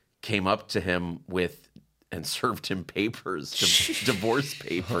came up to him and served him papers, divorce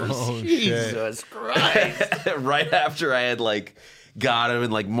papers. Oh, Jesus Christ. Right after I had got him,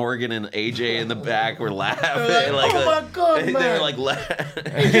 and Morgan and AJ in the back were laughing. Oh my God, they man. were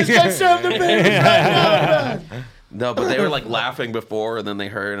He just got served the papers right now, man. No, but they were laughing before, and then they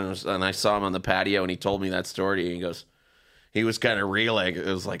heard, and I saw him on the patio, and he told me that story, and he was kind of reeling. It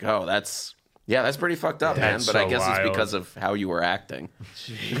was like, oh, that's pretty fucked up, man. But I guess wild. it's because of how you were acting.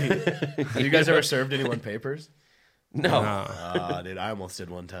 Have you guys ever served anyone papers? No. Dude, I almost did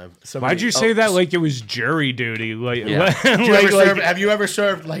one time. Why'd you say that like it was jury duty? Like, Yeah. Have you ever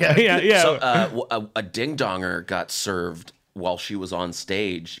served like a yeah. So a ding donger got served while she was on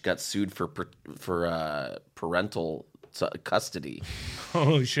stage. Got sued for parental custody.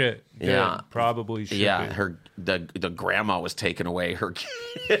 Oh shit. Good. Yeah. Probably should. Yeah, be. the grandma was taking away her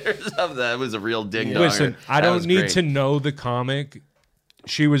kid or something. That was a real ding donger. Listen, I That don't was need great. to know the comic.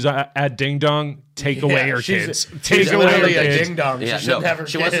 She was at Ding Dong. Take away her kids. Take She's away her literally a kids. ding dong. Yeah, She shouldn't have her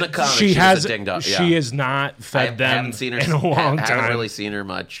she wasn't a kids. comic. She was has. a ding dong. Yeah. She has not I fed them haven't seen her in a long haven't time. really seen her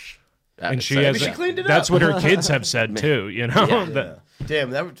much. And she So, has. yeah. cleaned it That's up. what her kids have said too. You know. Yeah. That-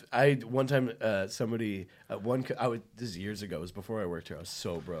 Damn, one time somebody this is years ago. It was before I worked here. I was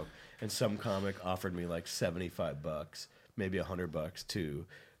so broke, and some comic offered me like $75, maybe $100 to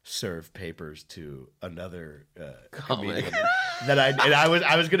serve papers to another comedian that I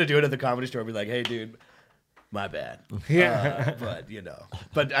was gonna do it at the Comedy Store. Be like, hey, dude, my bad. Yeah,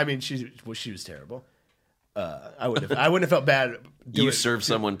 but I mean, she was terrible. I wouldn't have felt bad. You served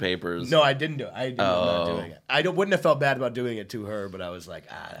someone papers. No, I didn't do it. I'm not doing it. I wouldn't have felt bad about doing it to her, but I was like,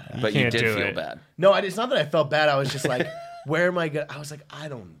 But you can't did do feel it. bad. No, it's not that I felt bad. I was just like, where am I going? I was like,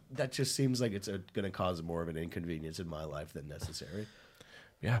 that just seems like it's going to cause more of an inconvenience in my life than necessary.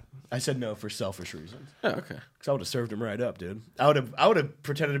 yeah. I said no for selfish reasons. Oh, okay. Because I would have served him right up, dude. I would have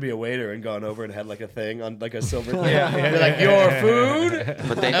pretended to be a waiter and gone over and had like a thing on like a silver thing. Be like, your food?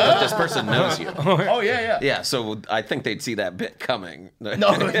 But this person knows you. Oh, yeah. Yeah, so I think they'd see that bit coming. No.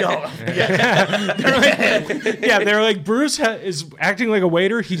 Yeah. They're like, Bruce is acting like a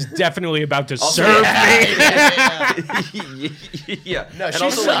waiter. He's definitely about to serve me. Yeah. No, And she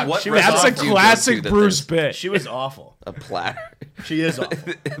also, sucked. what She was That's a restaurant do you go classic to that Bruce there's bit. She was awful. a platter. She is awful.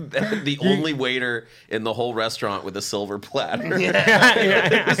 The only waiter in the whole restaurant with a silver platter.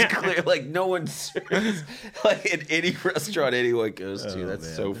 It was clear, like no one serves like in any restaurant anyone goes to.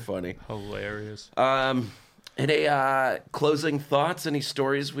 That's so funny. Hilarious. Any closing thoughts? Any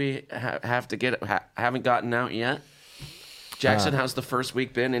stories we have to get haven't gotten out yet? Jackson, how's the first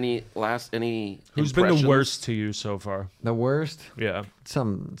week been? Any Who's been the impressions? worst to you so far? The worst? Yeah.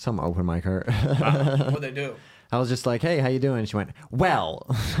 Some open micer. What'd they do? I was just like, hey, how you doing? She went, well.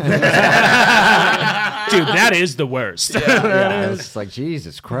 Dude, that is the worst. Yeah, I was just like,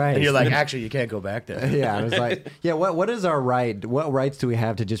 Jesus Christ. And you're like, actually, you can't go back there. yeah, I was like, yeah, what is our right? What rights do we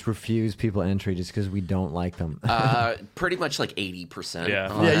have to just refuse people entry just because we don't like them? Pretty much like 80%.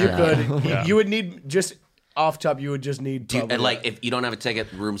 Yeah. Yeah, you could. Yeah. You would need just off top. You would just need. And probably- like if you don't have a ticket,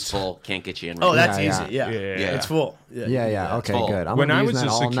 the room's full, can't get you in. Oh, that's Yeah, easy. Yeah. Yeah. It's full. yeah, okay, full. good. I'm When gonna I use was that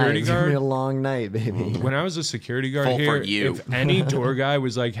a all night. security It's gonna be guard- a long night, baby. When I was a security guard Full for here, you. if any tour guy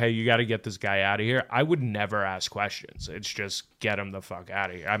was like, hey, you got to get this guy out of here, I would never ask questions. It's just get him the fuck out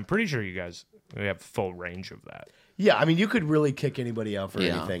of here. I'm pretty sure you guys have full range of that. Yeah, I mean, you could really kick anybody out for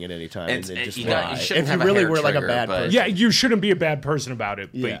Yeah. anything at any time, And and then just you lie. shouldn't If you have a really hair were like a trigger, bad but- person. Yeah, you shouldn't be a bad person about it.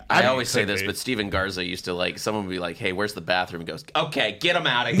 Yeah. But I always say could this, be. but Steven Garza used to like someone would be like, "Hey, where's the bathroom?" He goes, "Okay, get him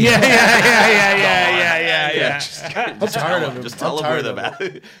out of here." Yeah. Just tired tell of him. Just tell I'm him where tired the of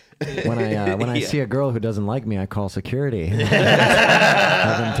bathroom. When I Yeah. see a girl who doesn't like me, I call security.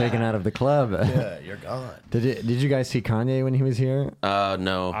 Have them taken out of the club. Yeah, you're gone. Did you guys see Kanye when he was here?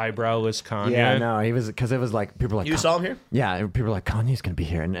 No. Eyebrowless Kanye. Yeah, no, he was because it was like people were like You saw him here? Yeah, and people were like Kanye's gonna be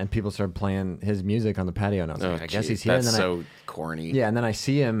here, and people started playing his music on the patio, and I was like, I guess he's here. That's and then so corny. yeah, and then I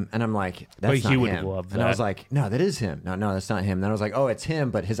see him, and I'm like, that's But not he would him. love And I was that. like, no, that is him. No, that's not him. Then I was like, oh, it's him,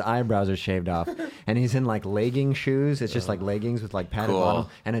 but his eyebrows are shaved off, and he's in like legging shoes. It's just like leggings with like padded Cool. bottom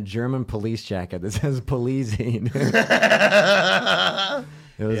and a German police jacket that says "Policing."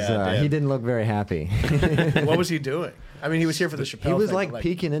 It was. Yeah, damn. He didn't look very happy. What was he doing? I mean, he was here for the Chappelle He was thing, like but,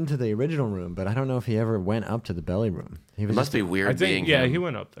 peeking into the original room, but I don't know if he ever went up to the belly room. He was It must just, be weird I being think, yeah, him. he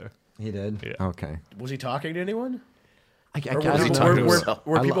went up there. He did. Yeah. Okay. Was he talking to anyone? I Or don't was he know. talking to were himself?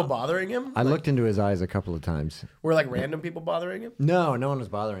 were I people lo- bothering him? I looked into his eyes a couple of times. Were like random people bothering him? No one was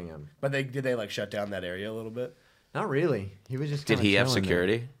bothering him. But did they like shut down that area a little bit? Not really. He was just. Did kinda he have chilling there.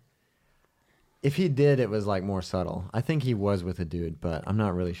 security? If he did, it was like more subtle. I think he was with a dude, but I'm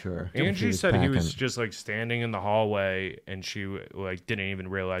not really sure. if Angie said he was packing. just like standing in the hallway, and she like didn't even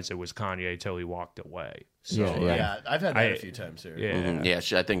realize it was Kanye till he walked away. So, Yeah, Yeah, I've had that a I- few times here. yeah. Mhm.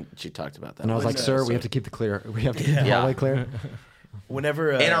 Yeah, I think she talked about that. And I was like, Was, "Sir, so- we have to keep the Yeah. hallway clear."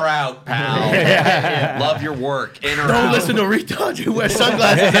 Whenever in or out, pal. Love your work. In or don't out. listen to retards who wear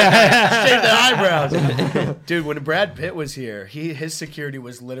sunglasses and shave their eyebrows. Dude, when Brad Pitt was here, his security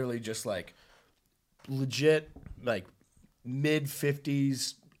was literally just like legit, like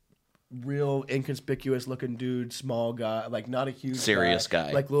mid-50s, real inconspicuous looking dude, small guy, like not a huge Serious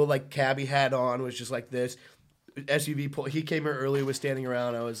guy. like little like cabbie hat on, was just like this. SUV pull. He came here early, was standing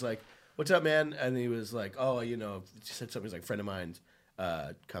around. I was like, "What's up, man?" And he was like, "Oh, he said something." He's like, "Friend of mine's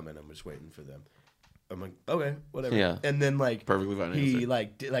coming. I'm just waiting for them." I'm like, "Okay, whatever." Yeah. And then like Perfectly fine he answer.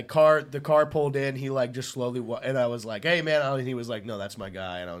 like the car pulled in. He like just slowly and I was like, "Hey, man!" And he was like, "No, that's my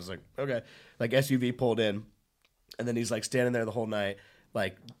guy." And I was like, "Okay." Like SUV pulled in, and then he's like standing there the whole night,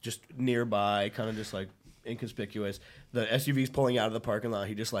 like just nearby, kind of just like inconspicuous. The SUV's pulling out of the parking lot.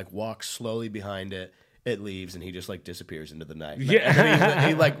 He just like walks slowly behind it. It leaves, and he just like disappears into the night. Yeah. And then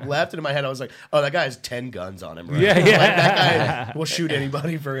he like left, and in my head I was like, "Oh, that guy has 10 guns on him, right?" Yeah, Like, yeah. that guy will shoot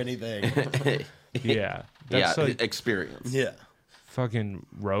anybody for anything. Yeah. Yeah, That's like, experience. Yeah. fucking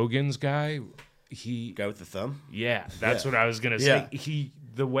Rogan's guy. Guy with the thumb. Yeah, that's what I was gonna say.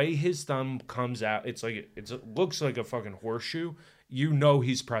 The way his thumb comes out, it looks like a fucking horseshoe. You know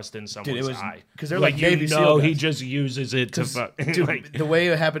he's pressed in someone's eye because they're like Navy you SEAL know guys. he just uses it to fuck. Dude, the way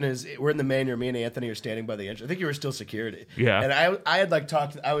it happened is we're in the main room. Me and Anthony are standing by the entrance. I think you were still security. Yeah. And I had like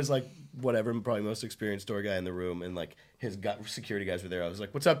talked. I was like whatever, probably most experienced store guy in the room, and like his security guys were there. I was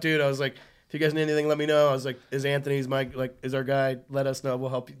like, "What's up, dude?" I was like, "If you guys need anything, let me know." I was like, "Is Anthony's is our guy? Let us know.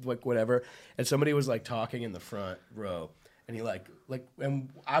 We'll help you. Like whatever." And somebody was like talking in the front row. And he and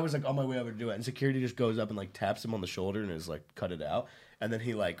I was like on my way over to do it, and security just goes up and like taps him on the shoulder and is like, cut it out. And then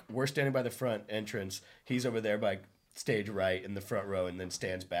we're standing by the front entrance. He's over there by stage right in the front row, and then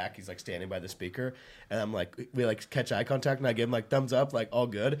stands back. He's like standing by the speaker, and I'm like, we like catch eye contact, and I give him like thumbs up, like all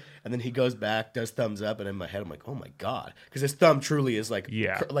good. And then he goes back, does thumbs up, and in my head I'm like, oh my god, because his thumb truly is like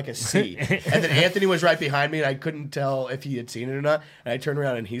like a C. And then Anthony was right behind me, and I couldn't tell if he had seen it or not. And I turned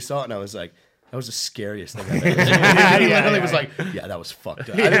around and he saw it, and I was like, that was the scariest thing I've ever seen. He literally was like, yeah, that was fucked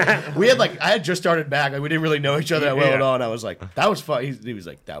up. I had just started back. Like, we didn't really know each other that well at all. And I was like, that was fun. He was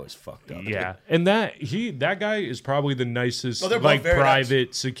like, that was fucked up. Yeah. And that guy is probably the nicest like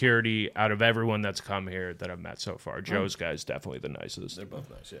private security out of everyone that's come here that I've met so far. Joe's guy is definitely the nicest. They're both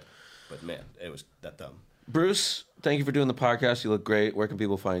nice, yeah. But man, it was that dumb. Bruce, thank you for doing the podcast. You look great. Where can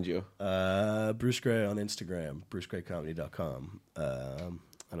people find you? Bruce Gray on Instagram, brucegraycomedy.com.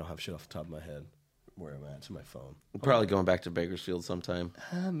 I don't have shit off the top of my head where I'm at. It's in my phone. Probably going back to Bakersfield sometime.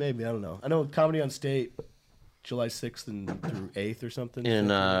 Maybe. I don't know. I know Comedy on State, July 6th through 8th or something. In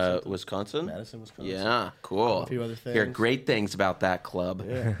Wisconsin? Madison, Wisconsin. Yeah, cool. A few other things. Hear great things about that club.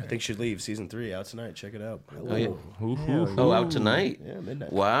 Yeah, I think Should Leave, Season 3, out tonight. Check it out. Oh, yeah. Out tonight? Yeah,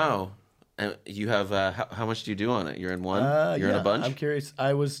 midnight. Wow. And you have, how much do you do on it? You're in one? You're in a bunch? I'm curious.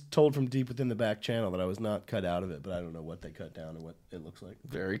 I was told from deep within the back channel that I was not cut out of it, but I don't know what they cut down or what it looks like.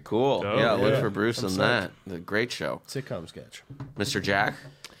 Very cool. Oh, yeah, look yeah. for Bruce I'm in psyched. that. The great show. Sitcom sketch. Mr. Jack?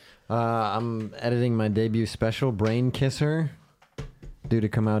 I'm editing my debut special, Brain Kisser, due to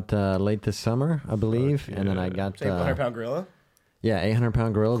come out late this summer, I believe. And then I got... 800-pound gorilla? Yeah,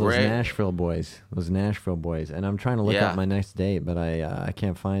 800-pound gorilla. Those Great. Nashville boys. And I'm trying to look up my next date, but I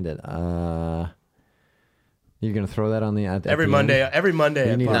can't find it. You're gonna throw that on the at Every the Monday. end? Every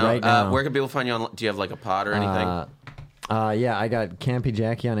Monday. You need I it pop- right now. Where can people find you on? Do you have like a pod or anything? Yeah, I got Campy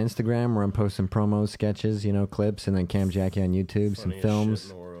Jackie on Instagram where I'm posting promos, sketches, clips, and then Cam Jackie on YouTube, some Funniest films,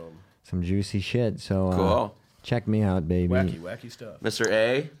 shit in the world. some juicy shit. So Cool. check me out, baby. Wacky stuff. Mr.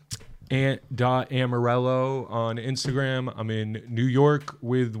 A? Amorello on Instagram. I'm in New York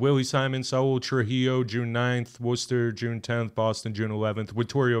with Willie Simon, Saul Trujillo, June 9th, Worcester, June 10th, Boston, June 11th.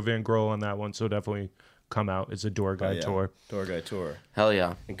 Vittorio Van Grohl on that one, so definitely come out. It's a Door Guy tour. Door Guy tour. Hell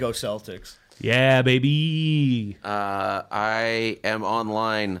yeah. And go Celtics. Yeah, baby. I am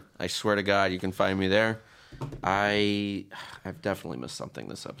online. I swear to God, you can find me there. I've definitely missed something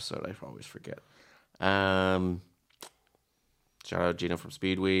this episode. I always forget. Shout out Gino from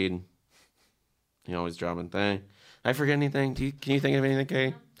Speedweed. He always dropping thing. I forget anything? Can you think of anything,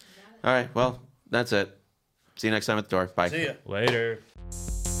 Kay? All right. Well, that's it. See you next time at the door. Bye. See ya. Later.